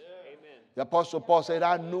Christ. The Apostle Paul said,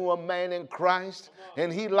 I knew a man in Christ,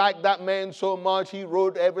 and he liked that man so much, he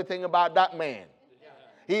wrote everything about that man.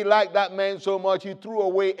 He liked that man so much, he threw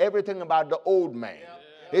away everything about the old man.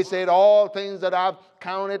 He said, all things that I've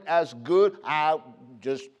counted as good, I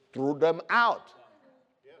just threw them out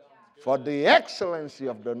for the excellency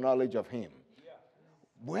of the knowledge of him.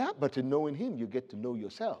 Well, but in knowing him, you get to know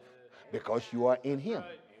yourself because you are in him.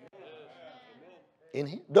 In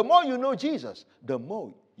him. The more you know Jesus, the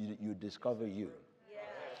more you discover you.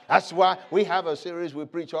 That's why we have a series we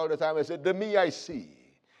preach all the time. I said, the me I see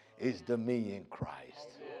is the me in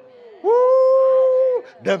Christ. Woo!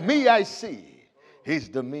 The me I see is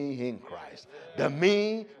the me in Christ. The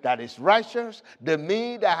me that is righteous, the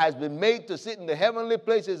me that has been made to sit in the heavenly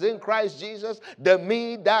places in Christ Jesus, the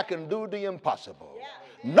me that can do the impossible.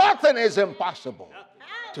 Nothing is impossible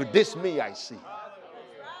to this me I see.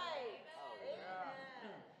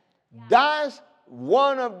 That's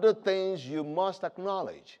one of the things you must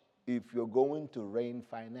acknowledge if you're going to reign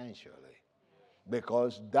financially.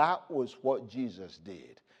 Because that was what Jesus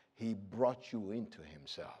did. He brought you into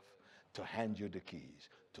himself to hand you the keys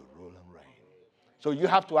to rule and reign. So you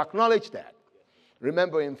have to acknowledge that.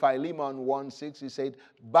 Remember in Philemon 1:6, he said,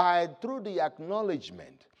 through the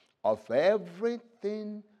acknowledgement of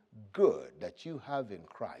everything good that you have in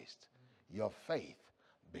Christ, your faith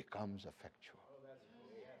becomes effectual.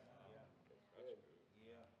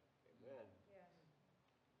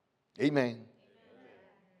 Amen.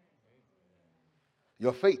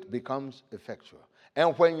 Your faith becomes effectual.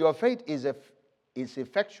 And when your faith is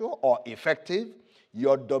effectual or effective,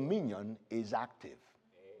 your dominion is active.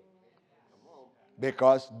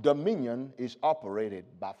 Because dominion is operated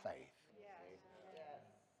by faith.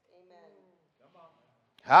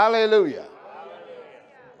 Hallelujah.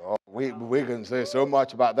 Oh, we can say so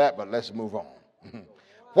much about that, but let's move on.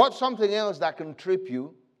 What's something else that can trip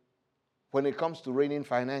you when it comes to reigning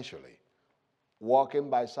financially? Walking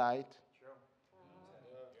by sight.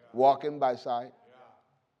 Walking by sight.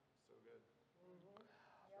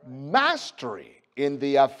 Mastery in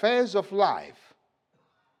the affairs of life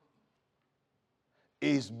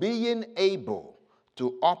is being able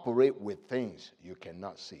to operate with things you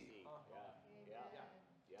cannot see.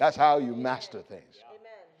 That's how you master things.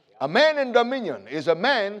 A man in dominion is a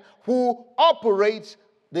man who operates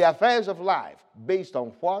the affairs of life based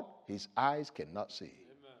on what his eyes cannot see.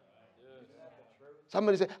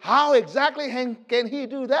 Somebody say, how exactly can he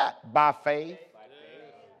do that? By faith.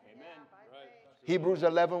 Hebrews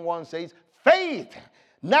 11:1 says, faith.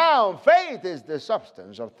 Now faith is the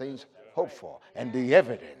substance of things hoped for and the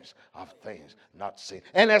evidence of things not seen.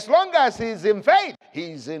 And as long as he's in faith,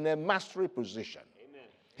 he's in a mastery position.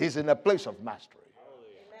 He's in a place of mastery.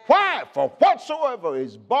 Why? For whatsoever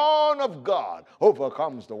is born of God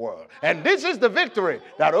overcomes the world. And this is the victory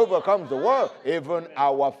that overcomes the world, even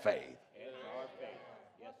our faith.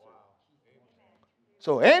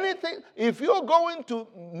 So anything, if you're going to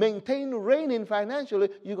maintain reigning financially,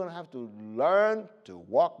 you're going to have to learn to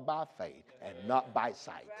walk by faith and not by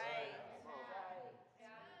sight.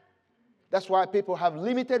 That's why people have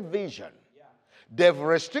limited vision. They've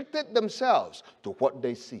restricted themselves to what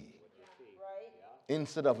they see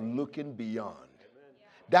instead of looking beyond.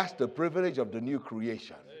 That's the privilege of the new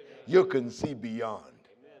creation. You can see beyond.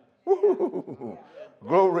 Woo-hoo-hoo-hoo.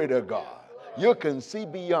 Glory to God. You can see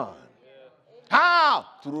beyond. How?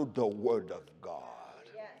 Through the Word of God.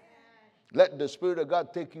 Let the Spirit of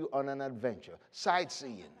God take you on an adventure.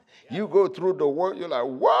 Sightseeing. You go through the Word, you're like,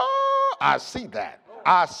 whoa, I see that.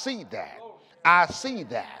 I see that. I see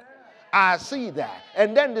that. I see that.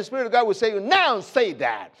 And then the Spirit of God will say, now say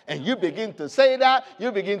that. And you begin to say that.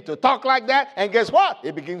 You begin to talk like that. And guess what?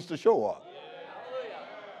 It begins to show up.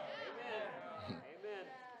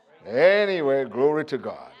 Anyway, glory to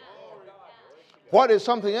God. What is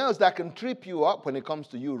something else that can trip you up when it comes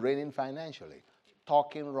to you reigning financially?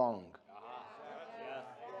 Talking wrong.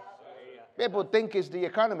 People think it's the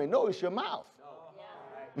economy. No, it's your mouth.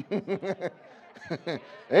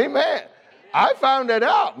 Amen. I found it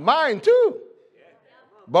out. Mine too.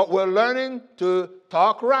 But we're learning to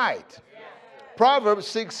talk right. Proverbs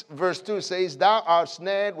 6 verse 2 says, thou art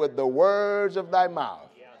snared with the words of thy mouth.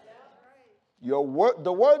 The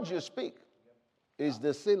words you speak is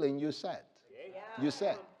the ceiling you set. You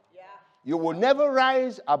said. You will never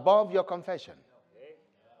rise above your confession.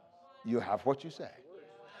 You have what you say.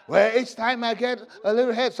 Well, each time I get a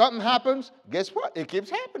little head, something happens. Guess what? It keeps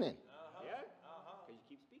happening.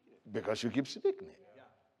 Because you keep speaking it.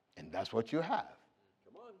 And that's what you have.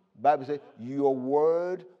 The Bible says, your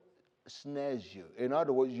word snares you. In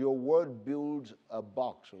other words, your word builds a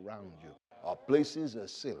box around you or places a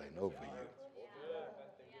ceiling over you.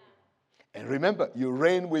 And remember, you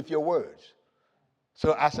reign with your words.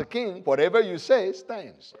 So as a king, whatever you say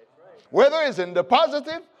stands. Whether it's in the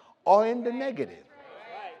positive or in the negative.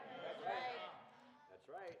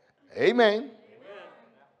 Amen.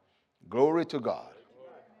 Glory to God.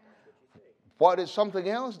 What is something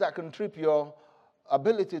else that can trip your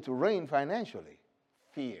ability to reign financially?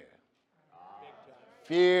 Fear.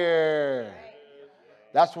 Fear.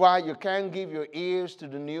 That's why you can't give your ears to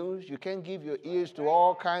the news. You can't give your ears to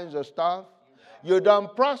all kinds of stuff. You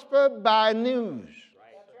don't prosper by news.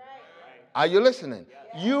 Are you listening?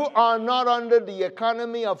 You are not under the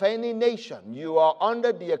economy of any nation. You are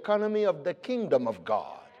under the economy of the kingdom of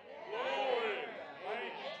God.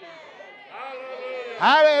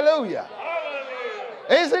 Hallelujah.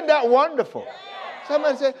 Isn't that wonderful?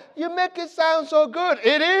 Somebody said, you make it sound so good.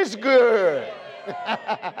 It is good.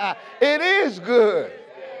 It is good.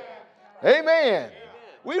 Amen.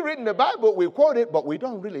 We read in the Bible, we quote it, but we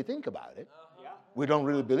don't really think about it. We don't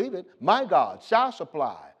really believe it. My God shall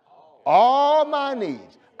supply all my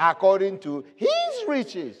needs according to his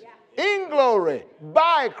riches in glory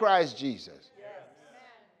by Christ Jesus.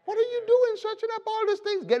 What are you doing searching up all these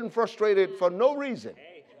things? Getting frustrated for no reason.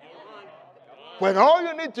 When all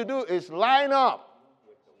you need to do is line up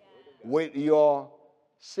with your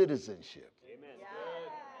citizenship.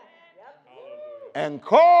 And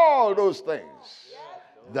call those things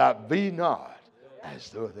that be not as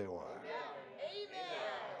though they were.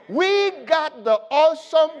 We got the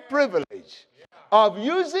awesome privilege of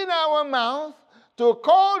using our mouth to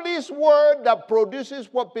call this word that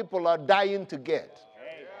produces what people are dying to get.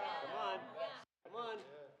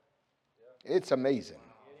 It's amazing.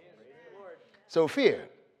 So fear.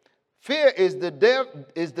 Fear is the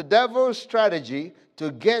devil's strategy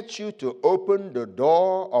to get you to open the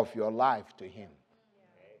door of your life to him.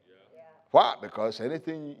 Why? Because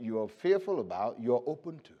anything you're fearful about, you're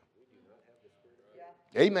open to.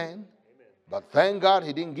 Amen. But thank God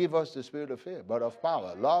he didn't give us the spirit of fear, but of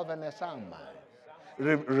power, love, and a sound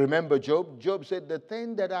mind. Remember Job? Job said, the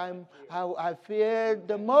thing that I feared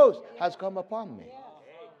the most has come upon me.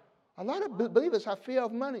 A lot of believers have fear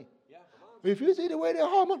of money. If you see the way they're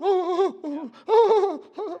home,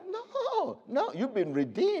 no, you've been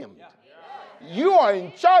redeemed. You are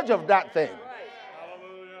in charge of that thing.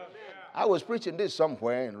 I was preaching this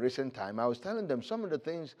somewhere in recent time. I was telling them some of the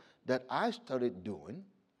things that I started doing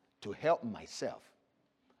to help myself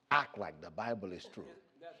act like the Bible is true.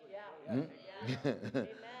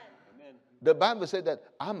 The Bible said that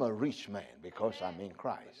I'm a rich man because I'm in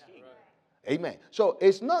Christ. Amen. So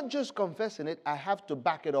it's not just confessing it. I have to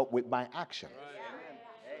back it up with my action.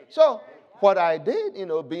 So what I did,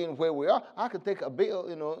 being where we are, I could take a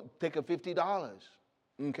bill, take a $50,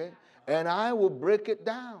 okay? And I will break it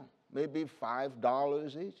down, maybe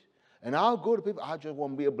 $5 each. And I'll go to people, I just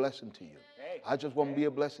want to be a blessing to you. I just want to be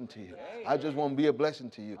a blessing to you. I just want to be a blessing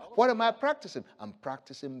to you. What am I practicing? I'm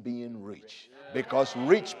practicing being rich because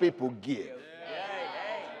rich people give.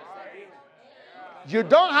 You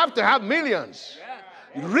don't have to have millions.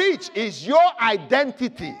 Rich is your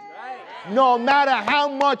identity, no matter how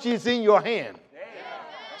much is in your hand.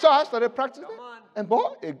 So I started practicing, and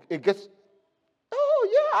boy, it gets, oh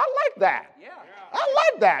yeah, I like that. I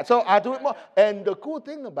like that. So I do it more. And the cool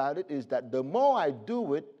thing about it is that the more I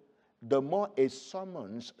do it, the more it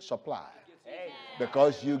summons supply.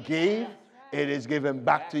 Because you give, it is given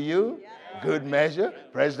back to you. Good measure,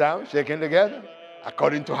 pressed down, shaken together,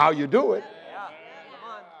 according to how you do it.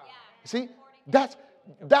 See, that's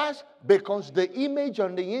because the image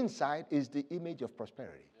on the inside is the image of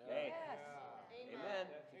prosperity. Amen.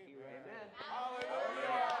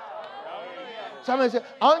 Somebody said,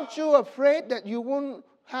 aren't you afraid that you won't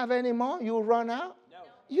have any more? You'll run out? No.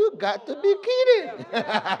 You got to be kidding.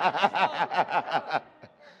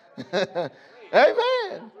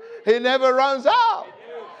 Amen. He never runs out.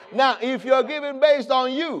 Now, if you're giving based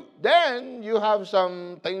on you, then you have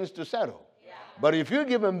some things to settle. But if you're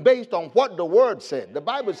giving based on what the Word said, the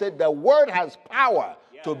Bible said the Word has power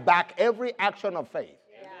to back every action of faith.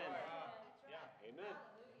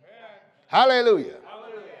 Hallelujah.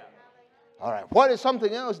 All right. What is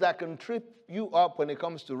something else that can trip you up when it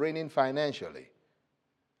comes to reigning financially?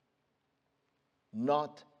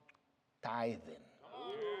 Not tithing.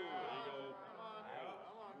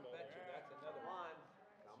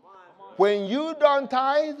 When you don't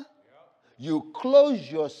tithe, you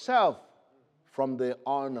close yourself from the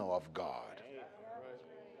honor of God.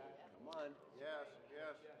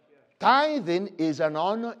 Tithing is an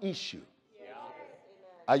honor issue.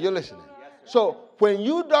 Are you listening? So when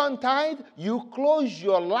you don't tithe, you close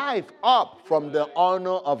your life up from the honor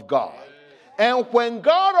of God. And when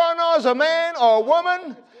God honors a man or a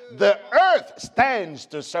woman, the earth stands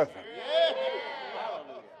to serve him.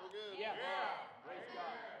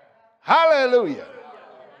 Hallelujah.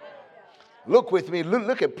 Look with me.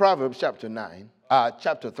 Look at Proverbs chapter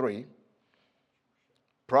 3.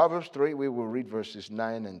 Proverbs 3, we will read verses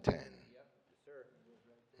 9 and 10.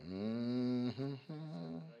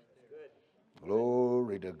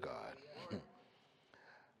 Glory to God.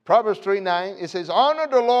 Proverbs 3:9, it says, honor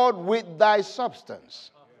the Lord with thy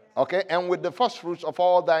substance, okay, and with the first fruits of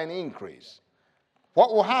all thine increase.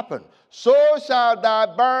 What will happen? So shall thy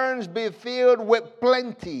barns be filled with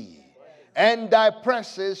plenty, and thy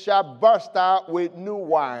presses shall burst out with new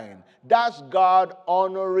wine. That's God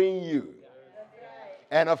honoring you.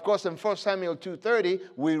 And of course, in 1 Samuel 2:30,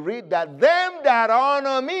 we read that them that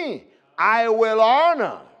honor me, I will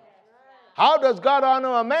honor. How does God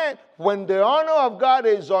honor a man? When the honor of God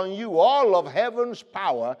is on you, all of heaven's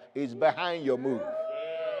power is behind your move.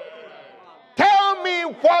 Tell me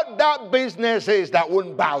what that business is that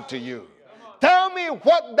wouldn't bow to you. Tell me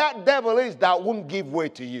what that devil is that wouldn't give way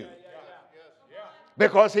to you.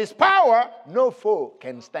 Because his power, no foe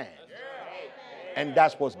can stand. And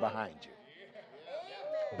that's what's behind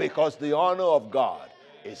you. Because the honor of God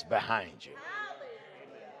is behind you.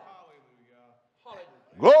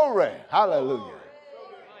 Glory. Hallelujah.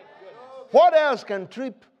 What else can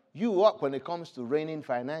trip you up when it comes to reigning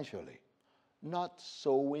financially? Not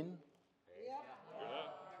sowing.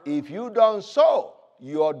 If you don't sow,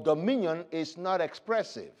 your dominion is not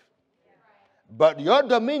expressive. But your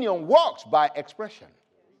dominion works by expression.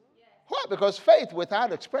 Why? Because faith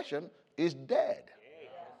without expression is dead.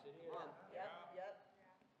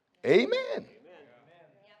 Amen.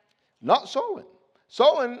 Not sowing.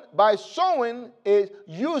 By sowing is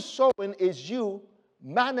you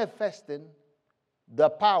manifesting the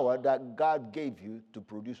power that God gave you to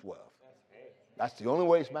produce wealth. That's the only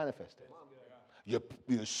way it's manifested. You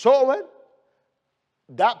sow it,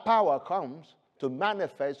 that power comes to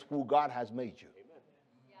manifest who God has made you.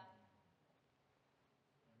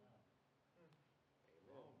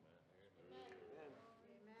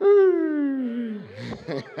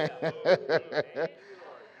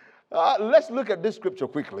 Let's look at this scripture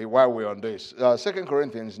quickly while we're on this. 2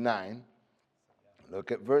 Corinthians 9,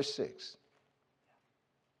 look at verse 6.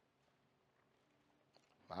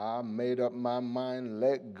 I made up my mind,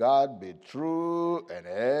 let God be true and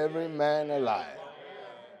every man a liar.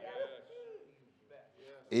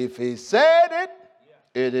 If he said it,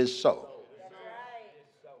 it is so.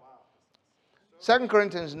 2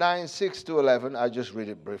 Corinthians 9, 6 to 11, I'll just read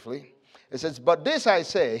it briefly. It says, but this I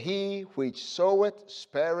say, he which soweth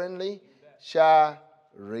sparingly shall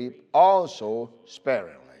reap also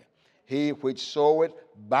sparingly. He which soweth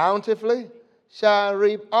bountifully shall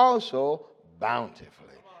reap also bountifully.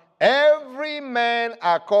 Every man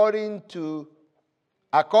according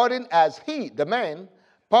as he, the man,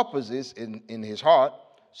 purposes in his heart,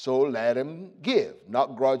 so let him give,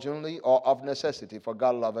 not grudgingly or of necessity, for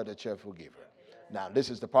God loveth a cheerful giver. Now, this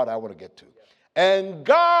is the part I want to get to. And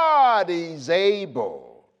God is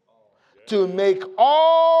able to make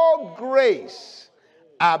all grace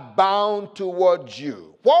abound towards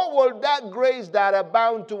you. What will that grace that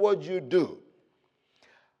abound towards you do?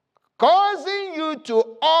 Causing you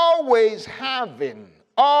to always having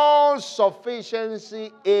all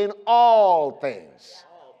sufficiency in all things.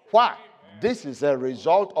 Why? This is a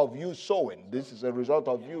result of you sowing. This is a result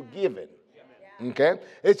of you giving. Okay?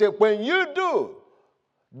 It said when you do,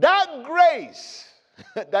 that grace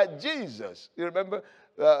that Jesus, you remember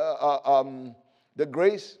the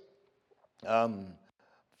grace,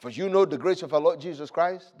 for you know the grace of our Lord Jesus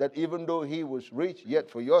Christ, that even though he was rich, yet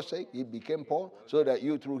for your sake he became poor, so that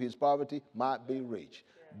you through his poverty might be rich.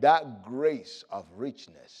 That grace of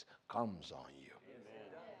richness comes on you,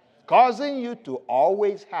 causing you to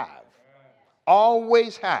always have.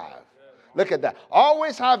 Always have. Look at that.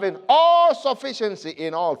 Always having all sufficiency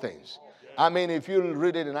in all things. I mean, if you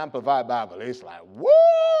read it in Amplified Bible, it's like,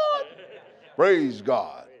 what? Praise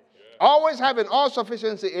God. Always having all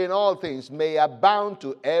sufficiency in all things may abound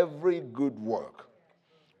to every good work.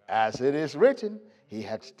 As it is written, he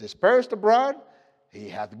hath dispersed abroad, he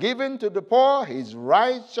hath given to the poor, his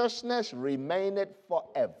righteousness remaineth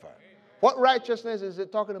forever. What righteousness is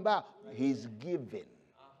it talking about? He's given.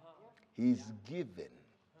 He's given.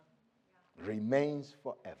 Remains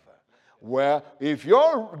forever. Well, if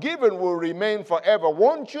your giving will remain forever,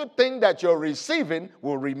 won't you think that your receiving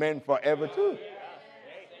will remain forever too?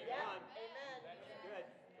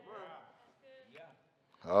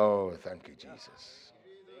 Oh, thank you, Jesus.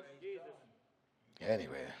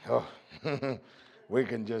 Anyway, we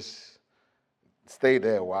can just stay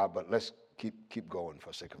there a while, but let's keep going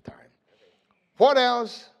for sake of time. What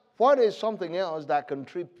else? What is something else that can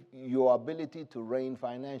trip your ability to reign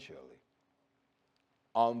financially?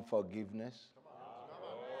 Unforgiveness.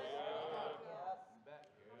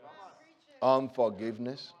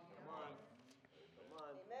 Unforgiveness.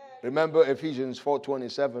 Remember Ephesians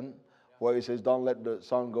 4:27, where it says, don't let the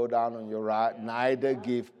sun go down on your wrath, neither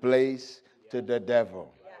give place to the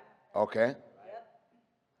devil. Okay?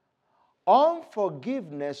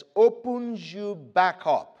 Unforgiveness opens you back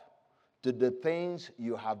up to the things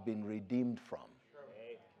you have been redeemed from,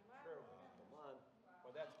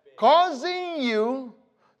 causing you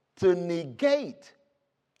to negate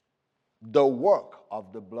the work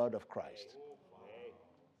of the blood of Christ.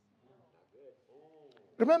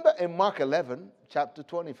 Remember in Mark 11, chapter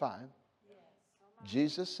 25,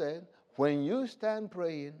 Jesus said, when you stand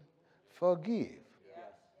praying, forgive,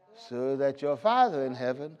 so that your Father in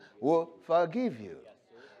heaven will forgive you.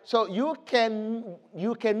 So you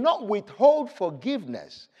cannot withhold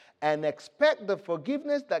forgiveness and expect the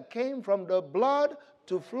forgiveness that came from the blood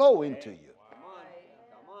to flow into you.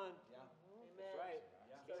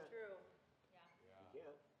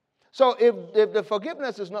 So if the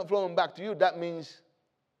forgiveness is not flowing back to you, that means,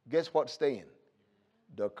 guess what's staying?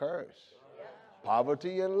 The curse.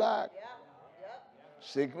 Poverty and lack.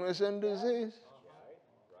 Sickness and disease.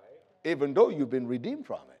 Even though you've been redeemed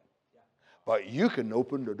from it. But you can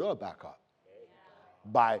open the door back up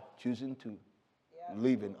by choosing to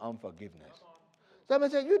live in unforgiveness.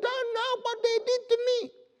 Somebody said, you don't know what they did to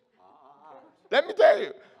me. Let me tell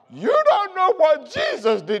you, you don't know what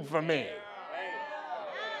Jesus did for me.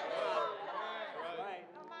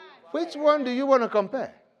 Which one do you want to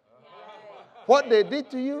compare? What they did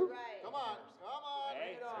to you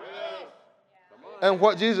and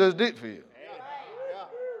what Jesus did for you.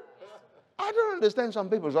 I don't understand some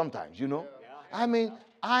people sometimes, you know. I mean,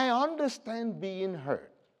 I understand being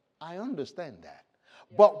hurt. I understand that.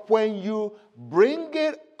 But when you bring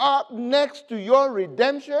it up next to your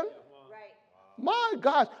redemption, my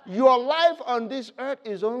God, your life on this earth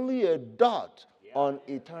is only a dot on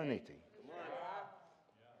eternity.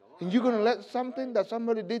 And you're going to let something that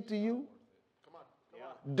somebody did to you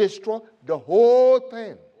destroy the whole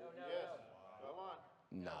thing?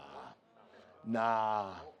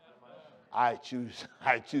 Nah. I choose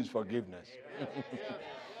forgiveness.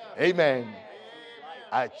 Amen.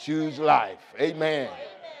 I choose life. Amen.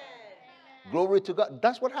 Glory to God.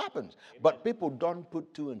 That's what happens. But people don't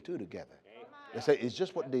put two and two together. They say, it's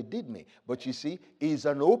just what they did me. But you see, it's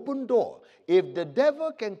an open door. If the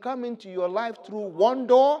devil can come into your life through one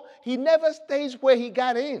door, he never stays where he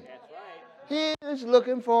got in. He is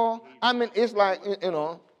looking for, it's like,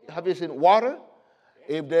 have you seen water?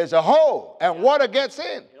 If there's a hole and water gets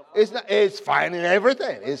in, it's finding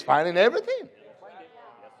everything. It's finding everything.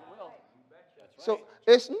 So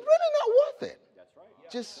it's really not worth it.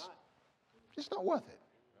 Just not worth it.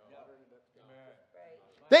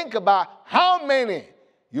 Think about how many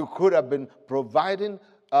you could have been providing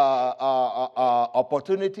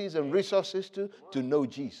opportunities and resources to know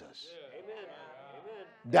Jesus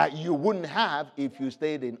that you wouldn't have if you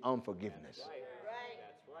stayed in unforgiveness.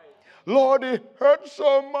 Lord, it hurts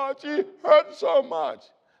so much. It hurts so much.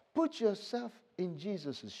 Put yourself in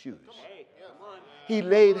Jesus' shoes. He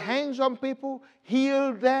laid hands on people,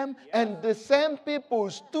 healed them, and the same people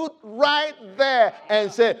stood right there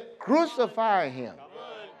and said, crucify him.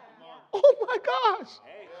 Oh my gosh.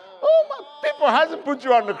 Oh my, people hasn't put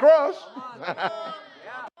you on the cross.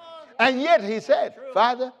 And yet he said,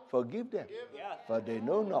 Father, forgive them, for they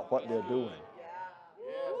know not what they're doing.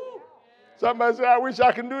 Somebody say, I wish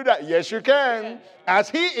I can do that. Yes, you can. As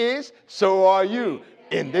he is, so are you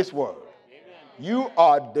in this world. You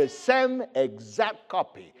are the same exact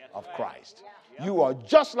copy of Christ. You are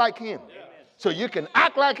just like him. So you can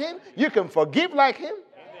act like him. You can forgive like him.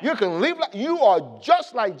 You can live like, you are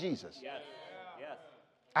just like Jesus.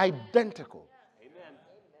 Identical. Amen.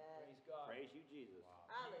 Praise you, Jesus.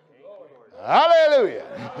 Hallelujah.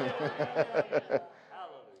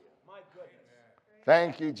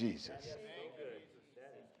 Thank you, Jesus.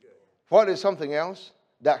 What is something else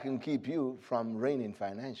that can keep you from reigning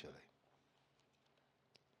financially?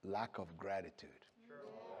 Lack of gratitude.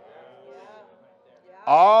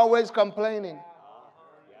 Always complaining.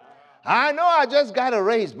 I know I just got a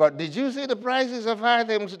raise, but did you see the prices of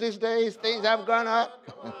items these days? Things have gone up.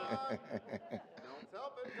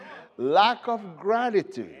 Lack of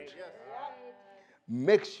gratitude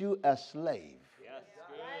makes you a slave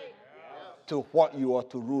to what you are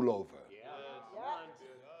to rule over.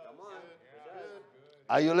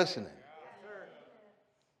 Are you listening?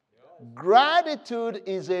 Gratitude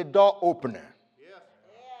is a door opener.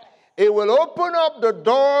 It will open up the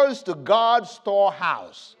doors to God's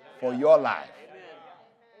storehouse for your life.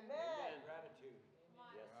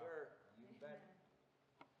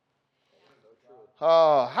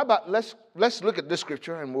 How about let's look at this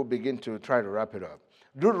scripture and we'll begin to try to wrap it up.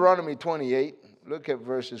 Deuteronomy 28, look at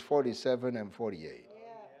verses 47 and 48.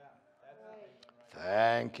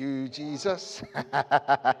 Thank you, Jesus.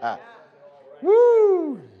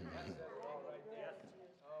 Woo!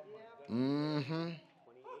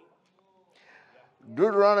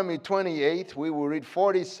 Deuteronomy 28, we will read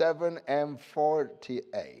 47 and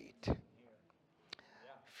 48. If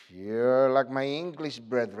you're like my English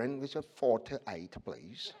brethren, we should 48,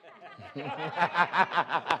 please.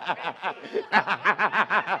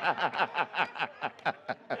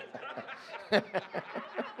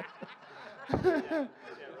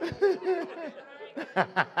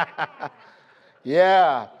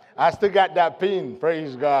 Yeah, I still got that pin,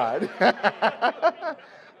 praise God.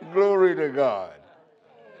 Glory to God.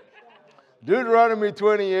 Deuteronomy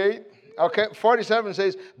 28, okay, 47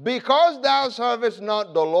 says, because thou servest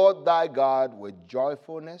not the Lord thy God with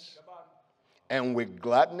joyfulness and with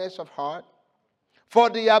gladness of heart, for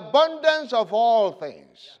the abundance of all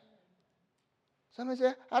things. Somebody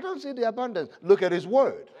say, I don't see the abundance. Look at his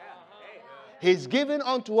word. He's given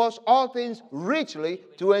unto us all things richly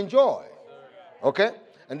to enjoy. Okay?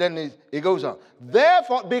 And then he goes on.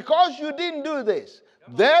 Therefore, because you didn't do this,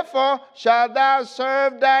 therefore shalt thou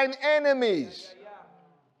serve thine enemies,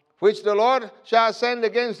 which the Lord shall send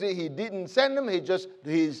against thee. He didn't send them.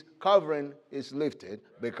 His covering is lifted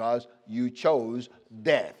because you chose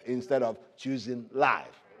death instead of choosing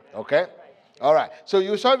life. Okay? All right. So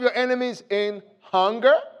you serve your enemies in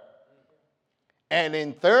hunger and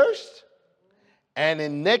in thirst and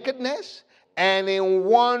in nakedness and in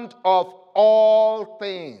want of all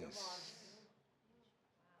things.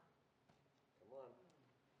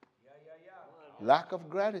 Lack of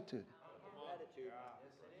gratitude.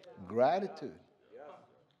 Gratitude.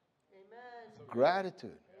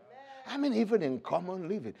 Gratitude. I mean, even in common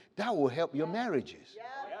living, that will help your marriages.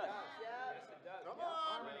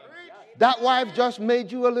 That wife just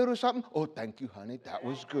made you a little something. Oh, thank you, honey. That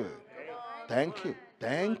was good. Thank you.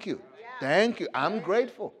 Thank you. Thank you. I'm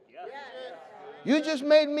grateful. You just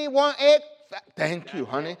made me one egg. Thank you,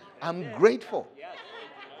 honey. I'm grateful.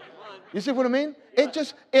 You see what I mean?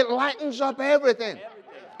 It lightens up everything.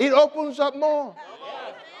 It opens up more.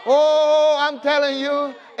 Oh, I'm telling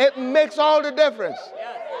you, it makes all the difference.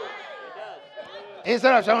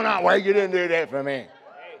 Instead of showing out, well, you didn't do that for me.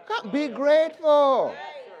 Be grateful.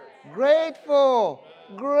 Grateful.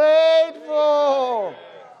 Grateful.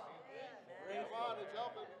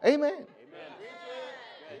 Amen.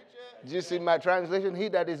 Did you see my translation? He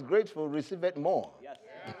that is grateful receiveth more.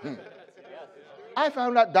 I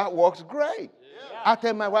found out that works great. I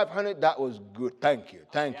tell my wife, honey, that was good. Thank you.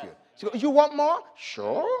 Thank you. She goes, you want more?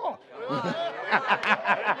 Sure.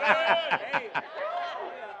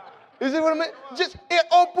 You see what I mean? Just, it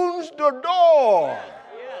opens the door.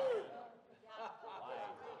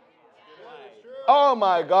 Oh,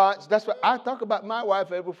 my God. That's what I talk about my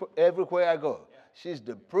wife everywhere I go. She's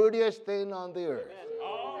the prettiest thing on the earth.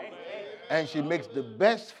 And she makes the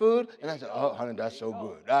best food. And I said, oh, honey, that's so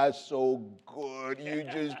good. That's so good. You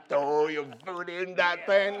just throw your food in that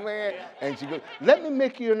thing, man. And she goes, let me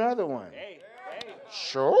make you another one.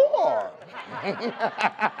 Sure.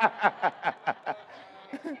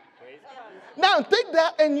 Now take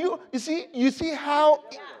that and you see how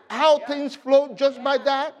things flow just by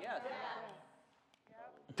that?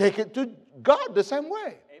 Take it to God the same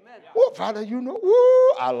way. Oh, Father, you know,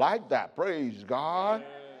 I like that. Praise God.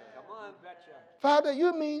 Father,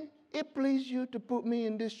 you mean it pleased you to put me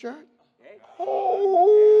in this church?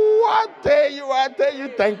 Oh, I tell you,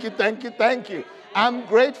 thank you. I'm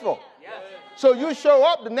grateful. So you show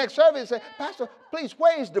up the next service and say, Pastor, please,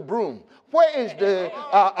 where is the broom? Where is the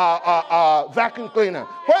vacuum cleaner?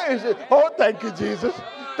 Where is it? Oh, thank you, Jesus.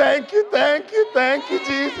 Thank you, Jesus. Thank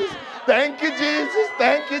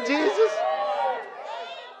you, Jesus.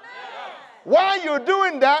 While you're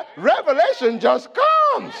doing that, revelation just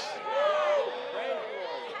comes.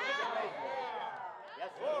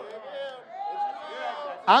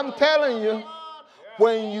 I'm telling you,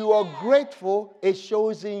 when you are grateful, it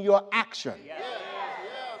shows in your action.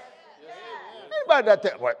 Anybody that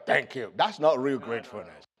tell, well, thank you. That's not real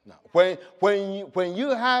gratefulness. No. When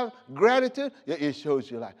you have gratitude, it shows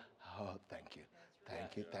you like, oh, thank you.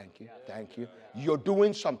 You're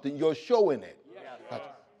doing something. You're showing it.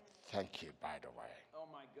 But thank you, by the way.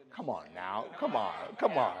 Come on now. Come on.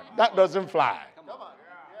 That doesn't fly. Come on.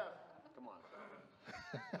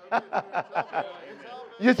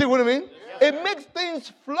 You see what I mean? It makes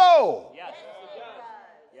things flow. Yes.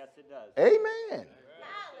 Yes, it does. Amen.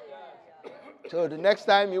 So the next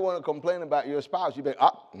time you want to complain about your spouse, you be,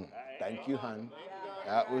 thank you, honey.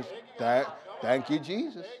 Thank you,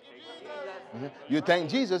 Jesus. You thank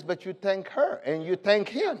Jesus, but you thank her and you thank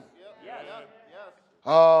him.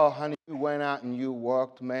 Oh, honey, you went out and you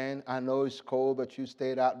worked, man. I know it's cold, but you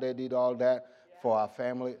stayed out there, did all that for our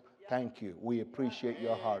family. Thank you. We appreciate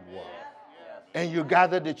your hard work. And you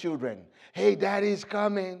gather the children. Hey, daddy's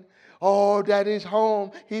coming. Oh, daddy's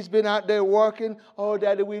home. He's been out there working. Oh,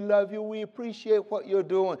 daddy, we love you. We appreciate what you're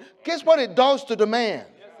doing. Guess what it does to the man?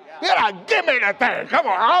 Yeah, give me the thing. Come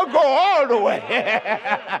on, I'll go all the way.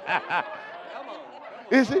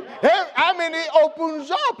 You see? I mean, it opens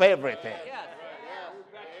up everything.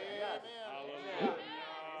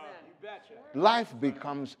 Life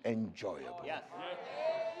becomes enjoyable.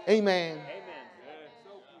 Amen.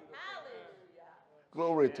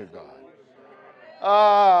 Glory to God.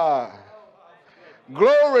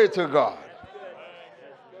 Glory to God.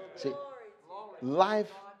 See,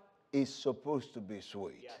 life is supposed to be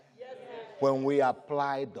sweet when we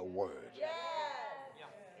apply the word.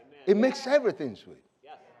 It makes everything sweet.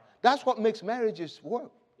 That's what makes marriages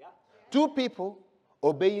work. Two people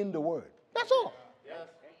obeying the word. That's all.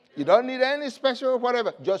 You don't need any special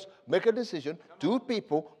whatever. Just make a decision. Two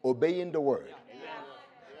people obeying the word.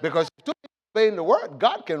 Because if two people obeying the word,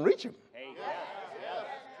 God can reach him.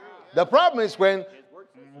 The problem is when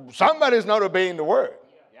somebody's not obeying the word.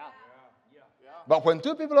 But when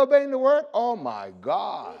two people are obeying the word, oh my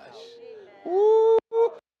gosh. Ooh,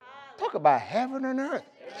 talk about heaven and earth.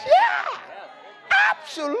 Yeah,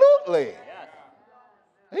 absolutely.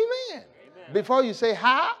 Amen. Before you say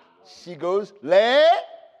ha, she goes, le.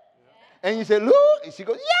 And you say, Lou, and she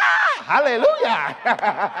goes, yeah, hallelujah.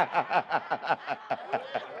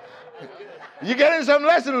 You getting some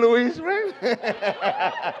lesson, Louise, right?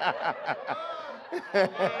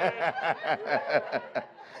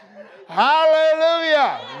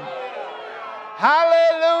 Hallelujah.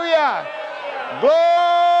 Hallelujah.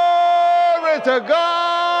 Glory to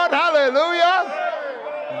God. Hallelujah.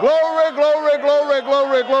 Glory, glory, glory,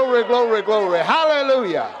 glory, glory, glory, glory.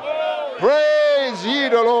 Hallelujah. Praise ye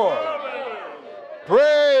the Lord.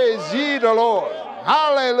 Praise ye the Lord.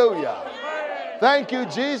 Hallelujah. Thank you,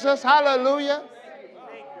 Jesus. Hallelujah.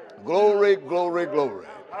 Glory, glory, glory.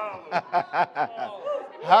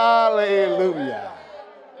 Hallelujah.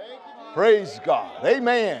 Praise God.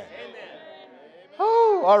 Amen.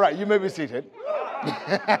 Oh, all right. You may be seated.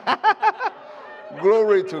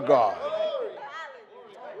 Glory to God.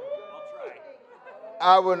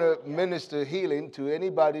 I want to minister healing to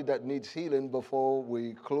anybody that needs healing before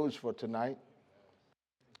we close for tonight.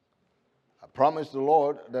 I promise the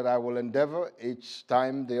Lord that I will endeavor each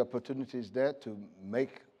time the opportunity is there to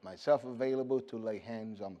make myself available to lay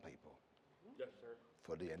hands on people. Yes, sir.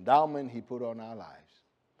 For the endowment he put on our lives.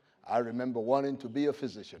 I remember wanting to be a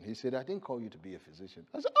physician. He said, I didn't call you to be a physician.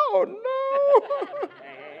 I said, oh, no.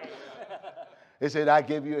 He said, I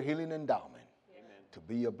gave you a healing endowment to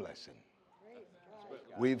be a blessing.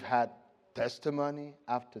 We've had testimony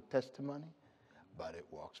after testimony, but it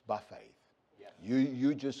works by faith.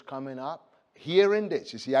 You just coming up, hearing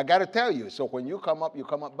this. You see, I got to tell you, so when you come up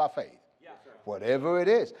by faith. Whatever it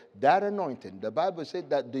is, that anointing, the Bible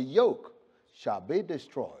said that the yoke shall be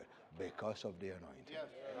destroyed because of the anointing.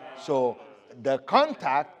 So the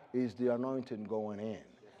contact is the anointing going in.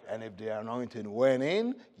 And if the anointing went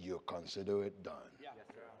in, you consider it done.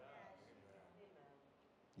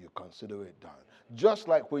 You consider it done. Just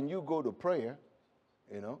like when you go to prayer,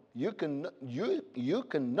 you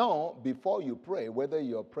can know before you pray whether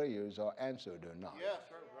your prayers are answered or not. Yes,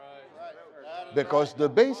 right. Because the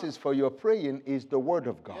basis for your praying is the Word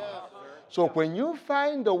of God. So when you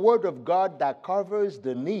find the Word of God that covers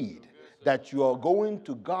the need that you are going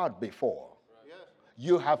to God before,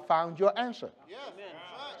 you have found your answer.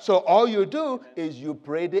 So all you do is you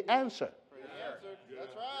pray the answer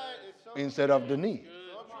instead of the need.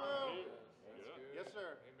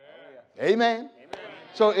 Amen.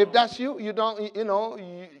 So if that's you, you don't,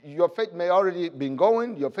 your faith may already been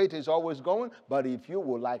going. Your faith is always going. But if you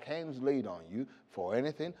would like hands laid on you for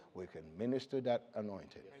anything, we can minister that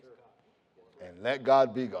anointing. And let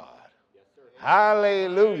God be God.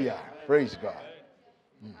 Hallelujah. Praise God.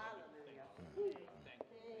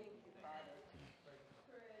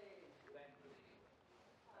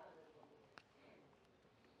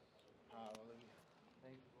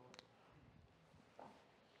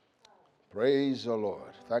 Praise the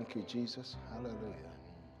Lord. Thank you, Jesus. Hallelujah.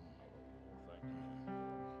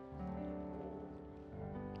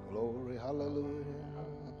 Glory, hallelujah.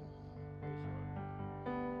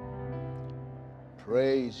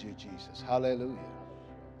 Praise you, Jesus. Hallelujah.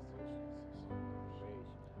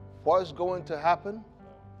 What's going to happen?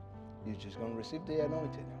 You're just going to receive the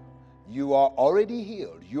anointing. You are already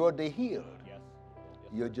healed. You're the healed. Yes.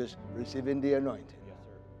 You're just receiving the anointing. Yes,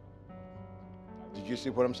 sir. Did you see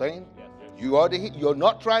what I'm saying? Yes. You are the You're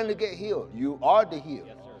not trying to get healed. You are the healed.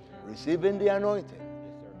 Yes, sir. Receiving the anointing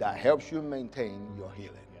Yes, sir. that helps you maintain your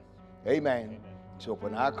healing. Yes. Amen. Amen. So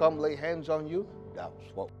when I come lay hands on you, that's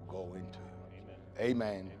what will go into you.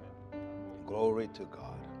 Amen. Amen. Glory to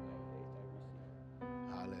God.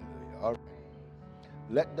 Hallelujah. All right.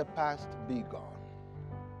 Let the past be gone.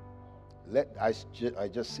 I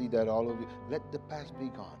just see that all of you. Let the past be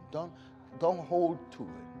gone. Don't hold to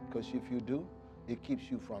it, because if you do, it keeps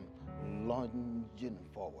you from lunging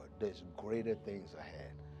forward. There's greater things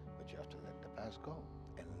ahead, but you have to let the past go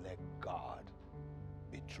and let God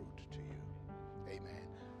be true to you. Amen.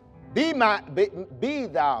 Be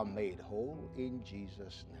thou made whole in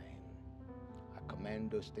Jesus' name. I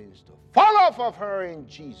command those things to fall off of her in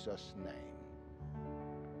Jesus' name.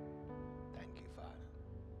 Thank you, Father.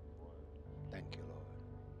 Thank you, Lord.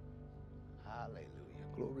 Hallelujah.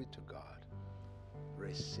 Glory to God.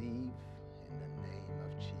 Receive in the name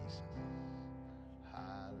of Jesus.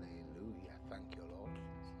 Hallelujah. Thank you,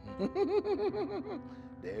 Lord.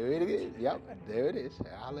 There it is. Yep, there it is.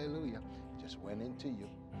 Hallelujah. Just went into you.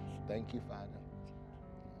 Thank you, Father.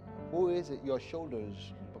 Who is it? Your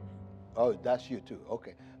shoulders. Oh, that's you too.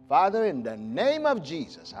 Okay. Father, in the name of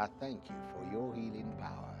Jesus, I thank you for your healing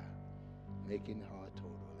power, making her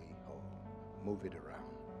totally whole. Move it around.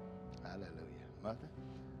 Hallelujah. Mother,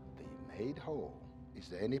 be made whole. Is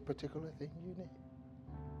there any particular thing you need?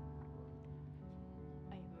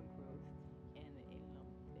 I have a growth and a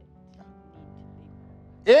lump that need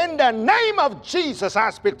to be. In the name of Jesus, I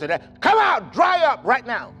speak to that. Come out, dry up right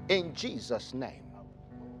now. In Jesus' name.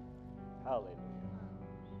 Hallelujah.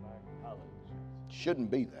 Hallelujah.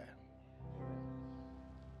 Shouldn't be there.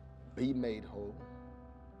 Be made whole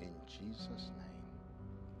in Jesus' name.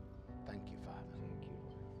 Thank you, Father. Thank you.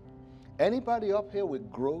 Anybody up here with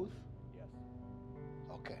growth? Yes.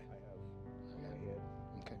 Okay. I have on my head,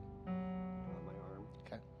 Okay. one on my arm,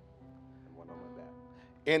 Okay. and one on my back.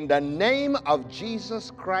 In the name of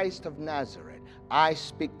Jesus Christ of Nazareth, I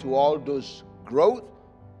speak to all those growth.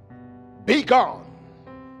 Be gone.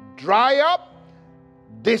 Dry up.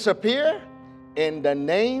 Disappear. In the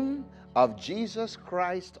name of Jesus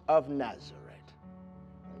Christ of Nazareth.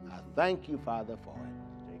 I thank you, Father, for it.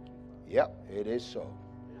 Thank you, Father. Yep, it is so.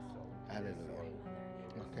 It is so. Hallelujah.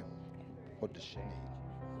 Okay. What does she need?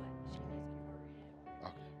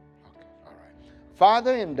 Okay. All right.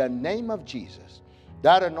 Father, in the name of Jesus,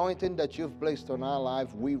 that anointing that you've placed on our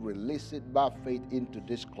life, we release it by faith into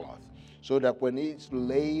this cloth, so that when it's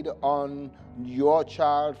laid on your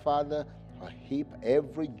child, Father,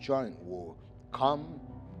 every joint will come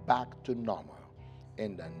back to normal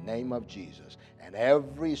in the name of Jesus, and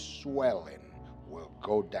every swelling will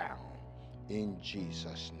go down in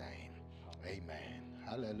Jesus' name. Amen.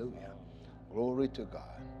 Hallelujah. Glory to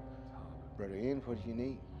God. Brother Ian, what do you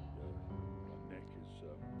need? My neck is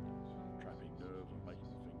trapping nerves and making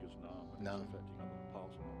the fingers numb, and Numb. it's affecting other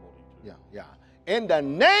parts of my body too. Yeah. In the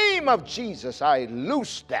name of Jesus, I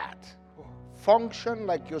loose that. Function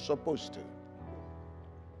like you're supposed to.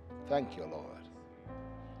 Thank you, Lord.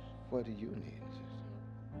 What do you need?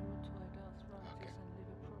 Okay.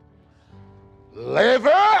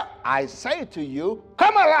 Liver, I say to you,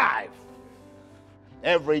 come alive.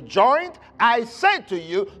 Every joint, I say to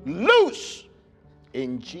you, loose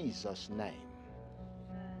in Jesus' name.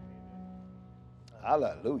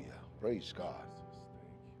 Hallelujah. Praise God.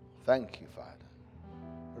 Thank you, Father.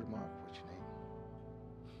 Where's Mark? What you need?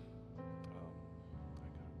 I got a growth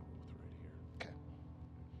right here.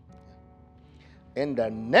 Okay. In the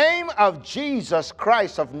name of Jesus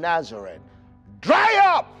Christ of Nazareth, dry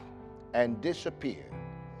up and disappear.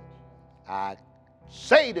 I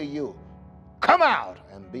say to you, come out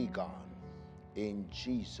and be gone in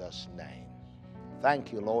Jesus' name.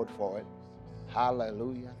 Thank you, Lord, for it.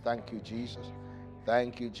 Hallelujah. Thank you, Jesus.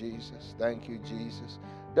 Thank you, Jesus. Thank you, Jesus.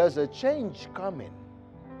 There's a change coming.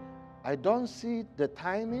 I don't see the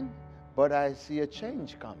timing, but I see a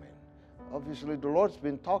change coming. Obviously, the Lord's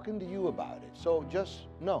been talking to you about it. So just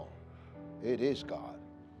know it is God.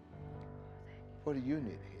 What do you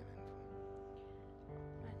need healing?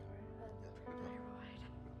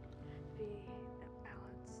 Be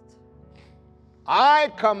balanced.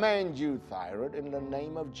 I command you, thyroid, in the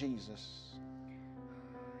name of Jesus.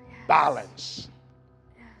 Balance.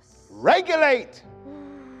 Yes. Regulate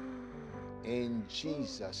in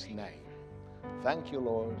Jesus' name. Thank you,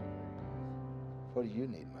 Lord. What do you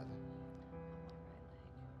need, Mother?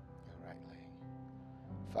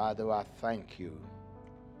 Father, I thank you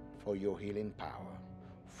for your healing power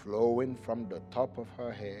flowing from the top of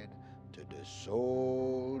her head to the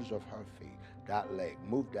soles of her feet. That leg,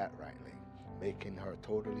 move that right leg, making her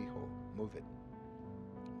totally whole. Move it.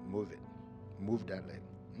 Move it. Move that leg.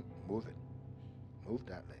 Move it. Move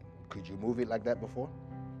that leg. Could you move it like that before?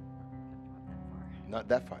 Not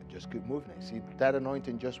that far. Just keep moving it. See, that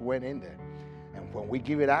anointing just went in there. And when we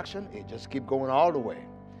give it action, it just keep going all the way.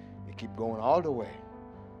 It keep going all the way.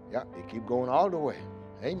 Yeah, it keep going all the way.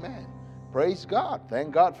 Amen. Praise God.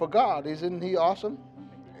 Thank God for God. Isn't he awesome?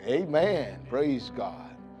 Amen. Praise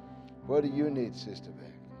God. What do you need, Sister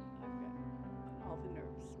Beck? I've got all the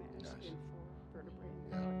nerves smashed in 4 vertebrae and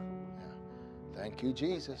glaucoma. Yeah. Thank you,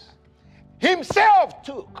 Jesus. Himself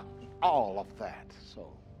took all of that.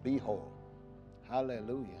 So be whole.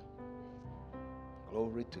 Hallelujah.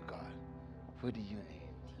 Glory to God. What do you need?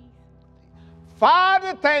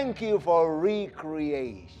 Father, thank you for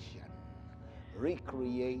recreation.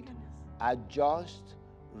 Recreate, adjust,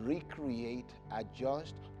 recreate,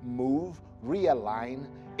 adjust, move, realign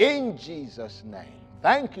in Jesus' name.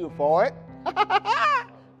 Thank you for it.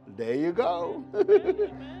 There you go.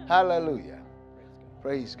 Hallelujah.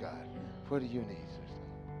 Praise God. What do you need, sister?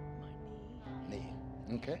 My knee.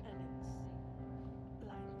 Knee. Okay. And it's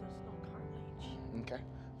like there's no cartilage. Okay.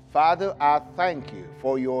 Father, I thank you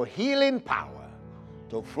for your healing power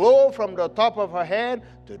to flow from the top of her head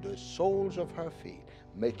to the soles of her feet,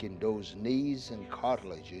 making those knees and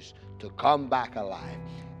cartilages to come back alive.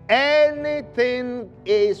 Anything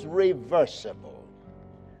is reversible.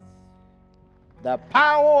 The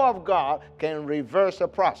power of God can reverse a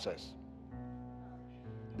process.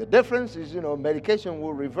 The difference is, medication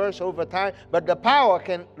will reverse over time, but the power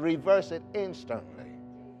can reverse it instantly.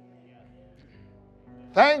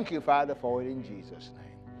 Thank you, Father, for it in Jesus'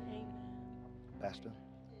 name. Pastor.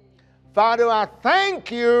 Father, I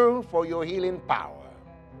thank you for your healing power.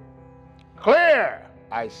 Clear,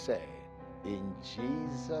 I say, in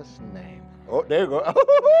Jesus' name. Oh, there you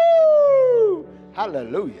go.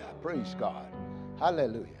 Hallelujah. Praise God.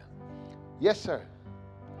 Hallelujah. Yes, sir.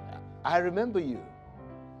 I remember you.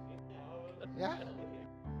 Yeah.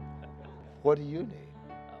 What do you need?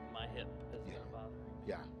 My hip has been bothering me.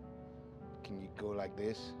 Yeah. Can you go like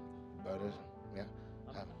this? Better? Yeah.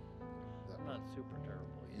 I'm not super terrible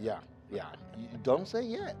yet. Yeah. You don't say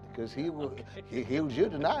yet, because he will. He heals you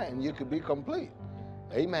tonight, and you could be complete.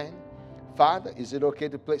 Amen. Father, is it okay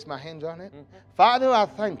to place my hands on it? Mm-hmm. Father, I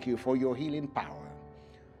thank you for your healing power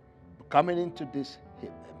coming into this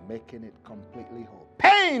hip and making it completely whole.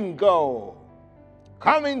 Pain go.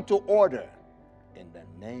 Come into order in the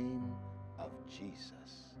name of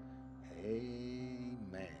Jesus.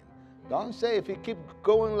 Amen. Don't say, if it keeps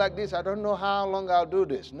going like this, I don't know how long I'll do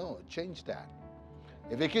this. No, change that.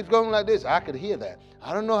 If it keeps going like this, I could hear that.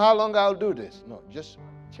 I don't know how long I'll do this. No, just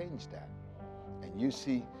change that. And you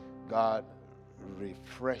see God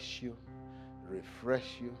refresh you,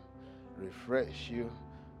 refresh you, refresh you,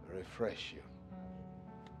 refresh you.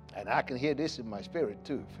 And I can hear this in my spirit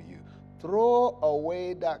too for you. Throw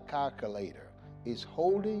away that calculator. It's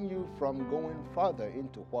holding you from going further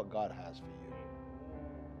into what God has for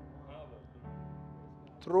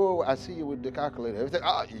you. I see you with the calculator. Everything,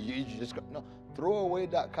 you just go. No, throw away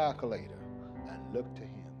that calculator and look to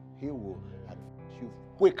Him. He will advance you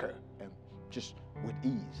quicker and just with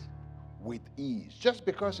ease. With ease. Just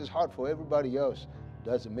because it's hard for everybody else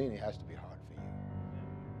doesn't mean it has to be hard for you.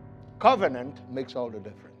 Covenant makes all the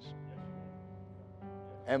difference.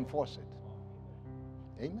 Enforce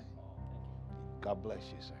it. Amen. God bless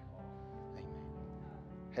you, sir. Amen.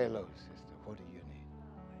 Hello, sister. What do you need?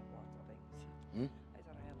 I have lots of things. Hmm? I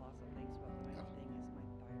thought I had lots of things, but the main thing is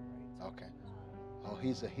my thyroid. Okay. Oh,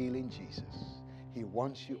 He's a healing Jesus. He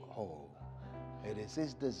wants you whole. It is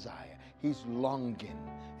His desire. He's longing.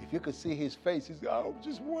 If you could see His face, He's, I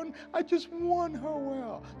just want her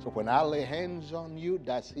well. So when I lay hands on you,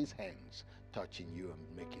 that's His hands touching you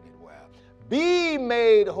and making it well. Be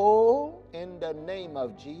made whole in the name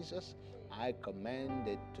of Jesus. I command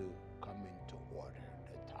it to come into order,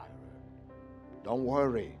 the thyroid. Don't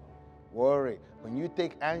worry. When you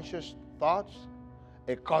take anxious thoughts,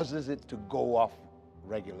 it causes it to go off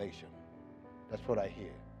regulation. That's what I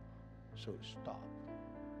hear. So stop.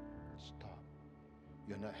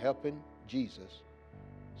 You're not helping Jesus.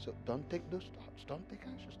 So don't take those thoughts. Don't take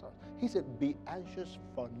anxious thoughts. He said, be anxious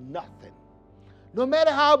for nothing. No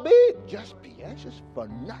matter how big, just be anxious for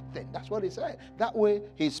nothing. That's what He said. That way,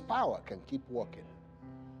 His power can keep working.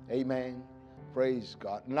 Amen. Praise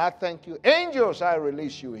God. And I thank you. Angels, I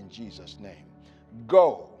release you in Jesus' name.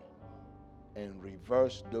 Go and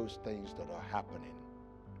reverse those things that are happening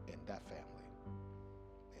in that family.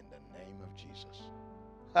 of Jesus.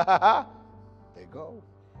 They go.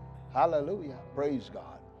 Hallelujah. Praise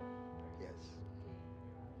God. Yes.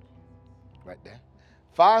 Right there.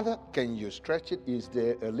 Father, can you stretch it? Is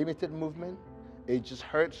there a limited movement? It just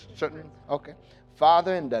hurts certain. Okay.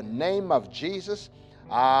 Father, in the name of Jesus,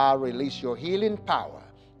 I release your healing power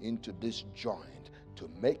into this joint to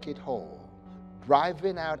make it whole,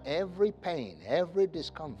 driving out every pain, every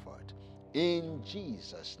discomfort. In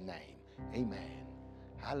Jesus' name. Amen.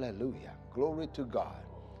 Hallelujah. Glory to God.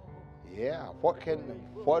 Yeah.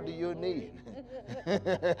 What do you need?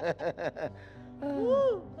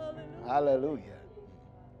 Hallelujah.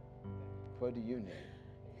 What do you need?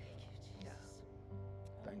 Yeah.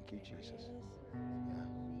 Thank you, Jesus.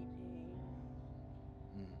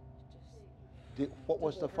 Yeah. What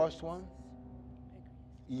was the first one?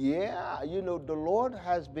 Yeah, you know, the Lord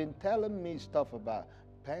has been telling me stuff about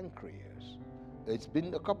pancreas. It's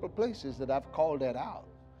been a couple of places that I've called that out.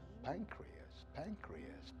 Pancreas,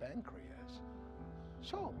 pancreas, pancreas.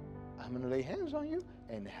 So, I'm going to lay hands on you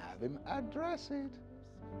and have him address it.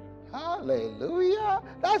 Hallelujah.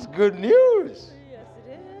 That's good news. Yes,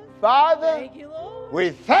 it is. Father, Thank you, Lord.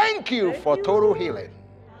 we thank you Thank for you, total Lord. healing.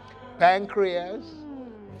 Pancreas,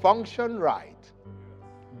 function right.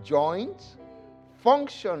 Joints,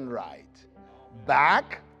 function right.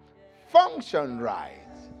 Back, function right.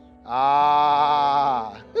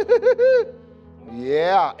 Ah.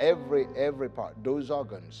 Yeah, every part. Those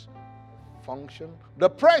organs function. The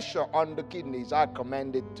pressure on the kidneys, I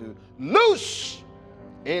command it to loose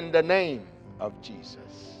in the name of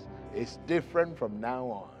Jesus. It's different from now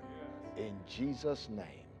on. In Jesus'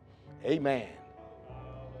 name. Amen.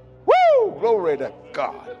 Woo! Glory to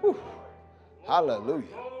God. Woo.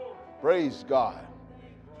 Hallelujah. Praise God.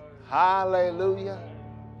 Hallelujah.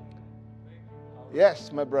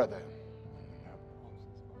 Yes, my brother.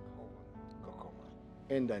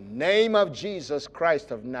 In the name of Jesus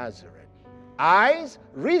Christ of Nazareth. Eyes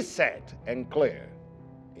reset and clear.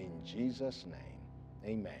 In Jesus' name.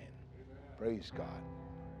 Amen. Praise God.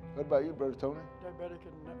 What about you, Brother Tony? Diabetic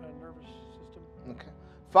and nervous system. Okay.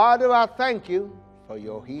 Father, I thank you for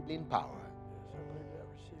your healing power. Yes, I believe that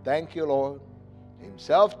received. Thank you, Lord.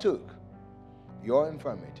 Himself took your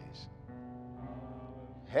infirmities.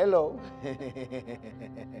 Hello.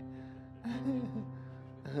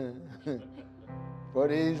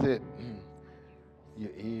 What is it?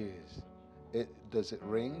 Your ears. Does it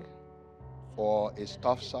ring? Or it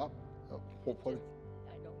stuffs up? I don't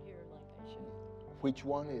hear like I should. Which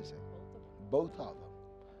one is it? Both of them. Both of them.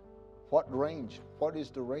 What range? What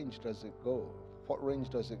is the range does it go? What range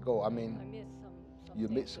does it go? I mean, I miss some you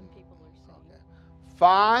things miss that some. people are saying. Okay.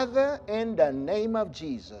 Father, in the name of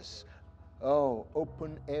Jesus,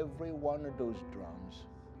 open every one of those drums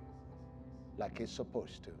like it's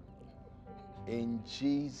supposed to. In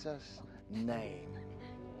Jesus' name.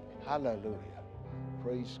 Hallelujah.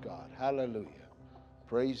 Praise God. Hallelujah.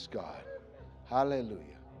 Praise God.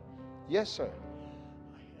 Hallelujah. Yes, sir.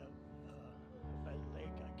 I have my leg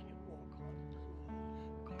I can't walk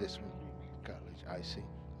on. This one. College. I see.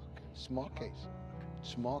 Okay. Small case.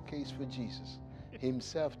 Small case for Jesus.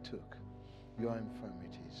 Himself took your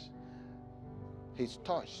infirmities. He's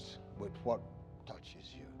touched with what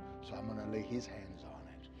touches you. So I'm going to lay his hands on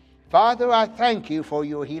it. Father, I thank you for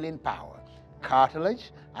your healing power.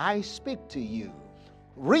 Cartilage, I speak to you.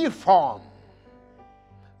 Reform.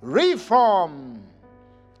 Reform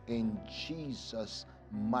in Jesus'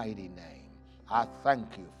 mighty name. I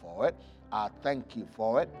thank you for it. I thank you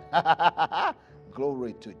for it.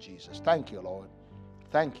 Glory to Jesus. Thank you, Lord.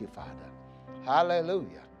 Thank you, Father.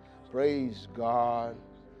 Hallelujah. Praise God.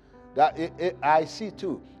 That I see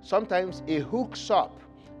too. Sometimes it hooks up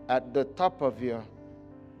at the top of your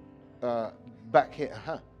back here.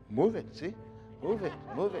 Move it, see? Move it,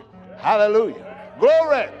 move it. Hallelujah.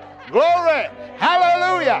 Glory, glory.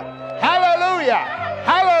 Hallelujah, hallelujah,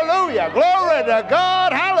 hallelujah. Glory to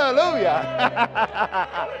God. Hallelujah.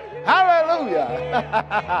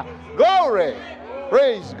 Hallelujah. Glory.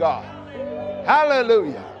 Praise God.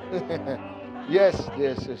 Hallelujah. Yes,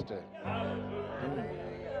 dear sister.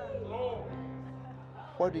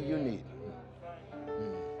 What do you need?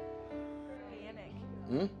 Panic.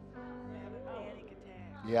 Hmm? I have a panic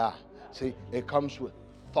attack. Yeah. See, it comes with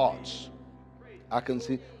thoughts. I can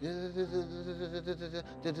see.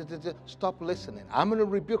 Stop listening. I'm going to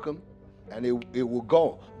rebuke him, and it will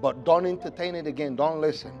go. But don't entertain it again. Don't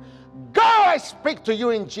listen. Go! I speak to you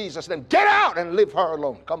in Jesus' name. Get out and leave her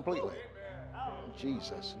alone completely. In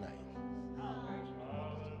Jesus' name.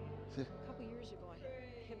 See? A couple years ago, I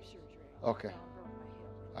had hip surgery. Okay. I broke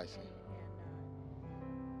my hip. I see.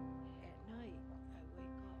 And at night, I wake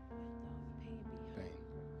up with pain behind. Pain.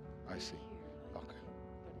 I see. Okay.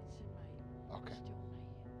 But it's in my, Okay. still in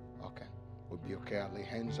my hand. Okay. We'll be okay. I'll lay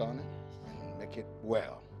hands on it and make it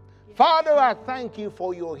well. Father, I thank you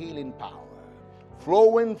for your healing power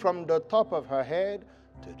flowing from the top of her head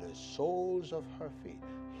to the soles of her feet.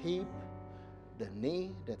 Hip, the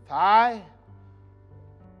knee, the thigh.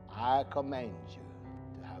 I command you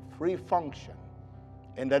to have free function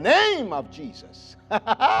in the name of Jesus.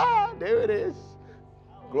 There it is.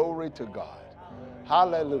 Glory to God.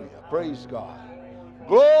 Hallelujah. Praise God.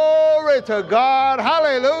 Glory to God.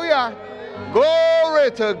 Hallelujah.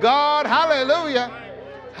 Glory to God. Hallelujah.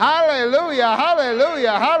 Hallelujah.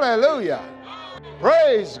 Hallelujah. Hallelujah.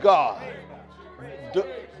 Praise God.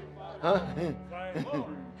 Huh?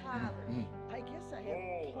 Father, I guess I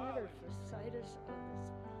have plantar fasciitis on this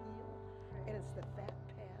heel, and it's the fat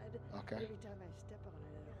pad. Okay. Every time I step on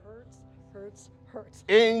it, it hurts.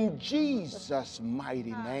 In Jesus'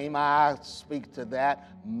 mighty name, I speak to that.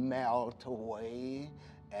 Melt away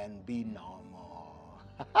and be normal.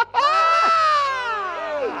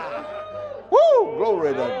 Woo!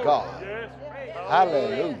 Glory to God.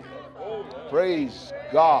 Hallelujah. Praise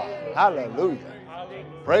God. Hallelujah.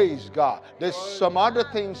 Praise God. There's some other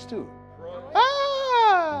things too.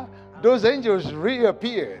 Those angels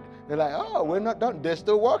reappeared. They're like, oh, we're not done. They're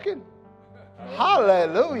still working.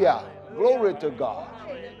 Hallelujah. Glory to God.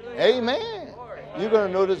 Amen. You're going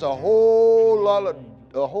to notice a whole lot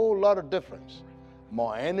of difference.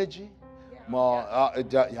 More energy. More,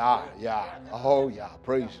 yeah. Oh, yeah.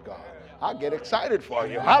 Praise God. I get excited for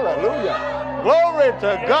you. Hallelujah. Glory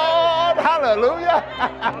to God. Hallelujah.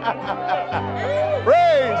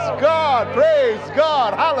 Praise God. Praise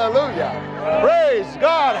God. Hallelujah. Praise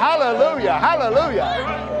God. Hallelujah. Hallelujah.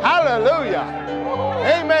 Hallelujah.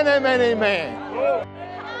 Amen, amen, amen.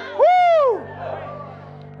 Woo!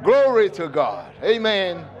 Glory to God.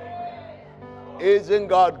 Amen. Isn't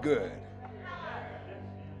God good?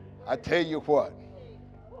 I tell you what.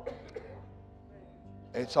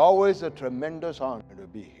 It's always a tremendous honor to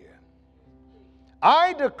be here.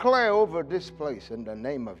 I declare over this place in the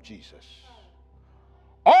name of Jesus,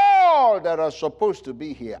 all that are supposed to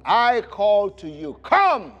be here, I call to you,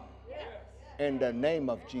 come in the name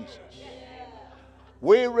of Jesus.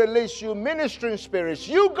 We release you ministering spirits.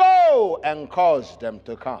 You go and cause them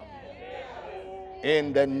to come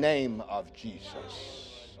in the name of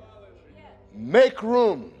Jesus. Make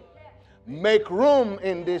room. Make room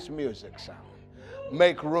in this music sound.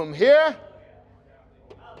 Make room here.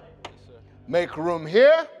 Make room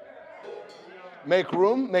here. Make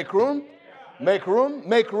room, make room, make room,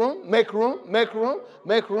 make room, make room, make room,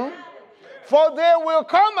 make room. For there will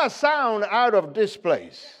come a sound out of this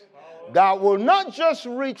place that will not just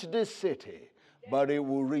reach this city, but it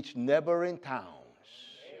will reach neighboring towns.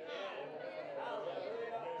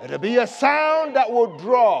 It'll be a sound that will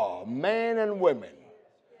draw men and women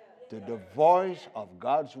to the voice of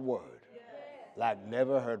God's word like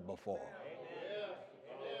never heard before.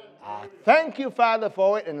 I thank you, Father,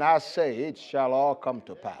 for it, and I say it shall all come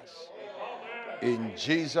to pass. In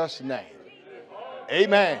Jesus' name.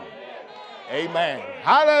 Amen. Amen.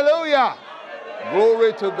 Hallelujah.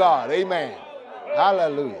 Glory to God. Amen.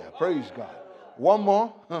 Hallelujah. Praise God. One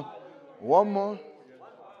more. One more.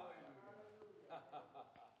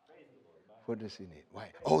 What does he need?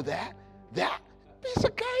 Wait. Oh, that piece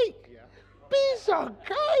of cake. Piece of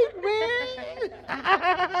cake,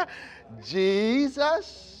 man.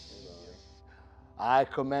 Jesus, I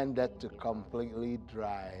command that to completely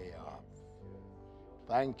dry up.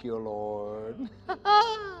 Thank you, Lord.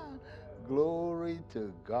 Glory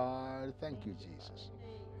to God. Thank you, Jesus.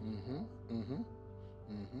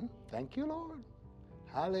 Thank you, Lord.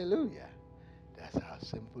 Hallelujah. That's how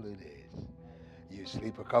simple it is. You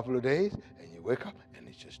sleep a couple of days and you wake up and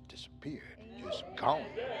it just disappeared. Just gone.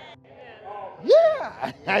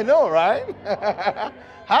 Yeah, I know, right?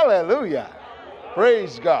 Hallelujah.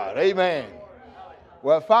 Praise God. Amen.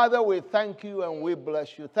 Well, Father, we thank you and we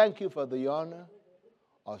bless you. Thank you for the honor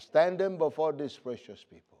of standing before these precious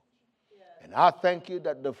people. And I thank you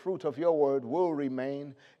that the fruit of your word will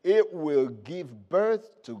remain. It will give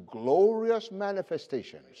birth to glorious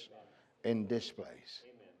manifestations in this place.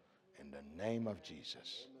 In the name of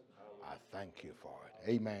Jesus, I thank you for it.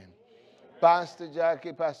 Amen. Pastor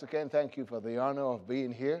Jackie, Pastor Ken, thank you for the honor of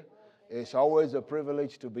being here. It's always a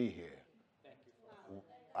privilege to be here.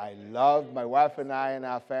 I love my wife and I and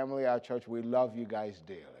our family, our church. We love you guys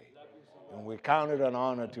dearly. And we count it an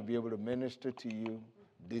honor to be able to minister to you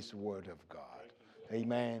this word of God.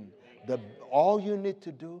 Amen. All you need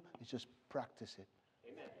to do is just practice it.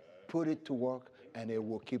 Put it to work, and it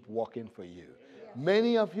will keep working for you.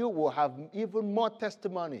 Many of you will have even more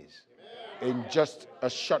testimonies in just a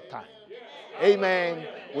short time. Amen.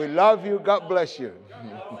 We love you. God bless you.